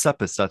Lord's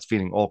Supper starts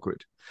feeling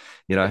awkward.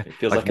 It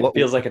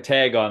feels like a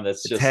tag on.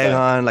 That's just tag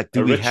on. Like,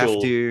 do we ritual.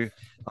 have to?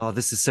 Oh,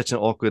 this is such an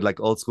awkward, like,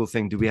 old school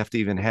thing. Do we have to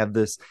even have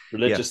this?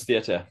 Religious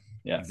theater.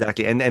 Yeah,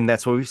 exactly. And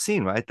that's what we've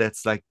seen, right?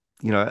 That's like,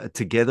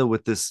 together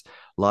with this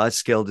large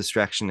scale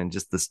distraction and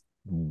just this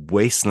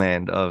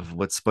wasteland of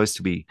what's supposed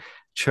to be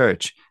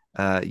church,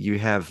 you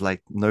have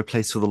like no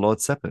place for the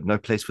Lord's Supper, no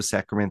place for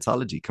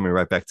sacramentology. Coming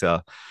right back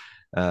to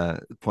our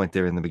point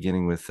there in the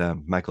beginning with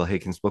Michael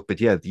Haken's book.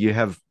 But yeah, you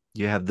have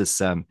this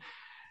to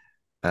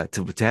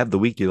have the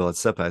weekly Lord's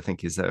Supper, I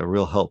think, is a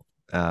real help.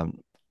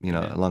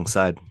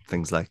 Alongside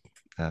things like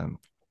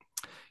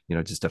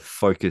just a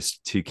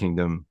focused two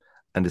kingdom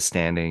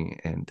understanding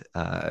and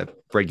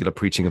regular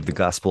preaching of the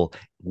gospel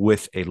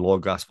with a law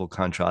gospel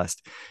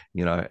contrast.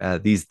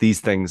 These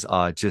things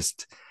are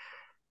just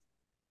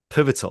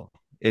pivotal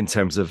in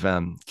terms of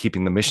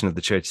keeping the mission of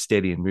the church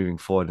steady and moving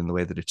forward in the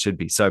way that it should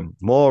be. So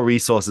more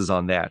resources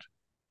on that,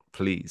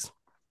 please.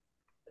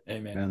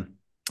 Amen.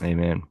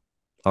 Amen.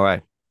 All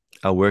right.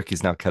 Our work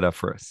is now cut out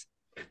for us.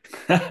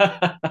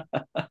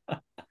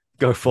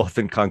 Go forth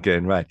and conquer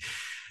and right.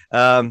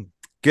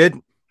 Good.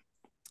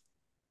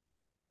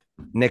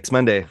 Next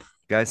Monday,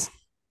 guys.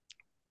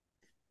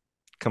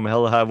 Come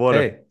hell or high water.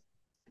 Hey,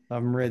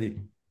 I'm ready.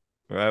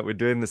 All right, we're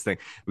doing this thing.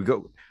 We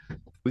got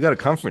a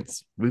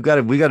conference. We got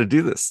to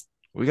do this.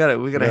 We got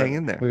to hang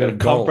in there. We got a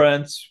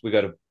conference. We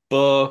got a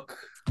book.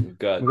 We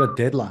got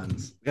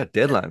deadlines.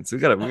 We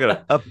got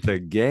to up the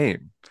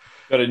game.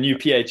 Got a new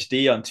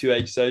PhD on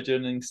 2H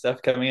sojourning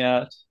stuff coming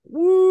out.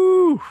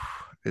 Woo!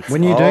 It's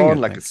when you're doing it,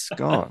 like a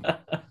scone.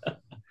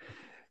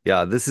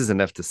 Yeah, this is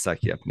enough to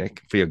suck you up,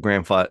 Nick, for your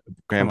grandpa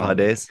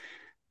days.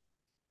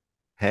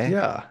 Hey,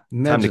 yeah,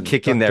 time to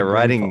kick in that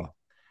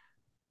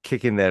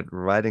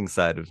writing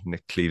side of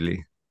Nick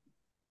Cleveley.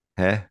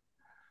 Hey,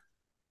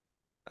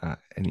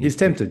 he's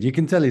tempted. You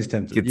can tell he's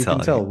tempted. You can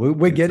tell.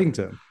 We're getting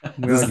to him.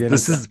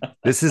 This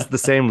is the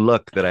same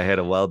look that I had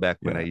a while back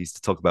when I used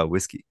to talk about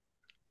whiskey.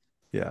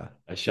 Yeah,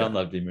 I shall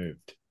not be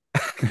moved.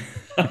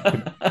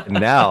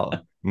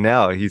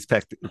 Now he's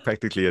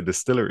practically a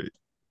distillery,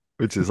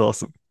 which is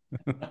awesome.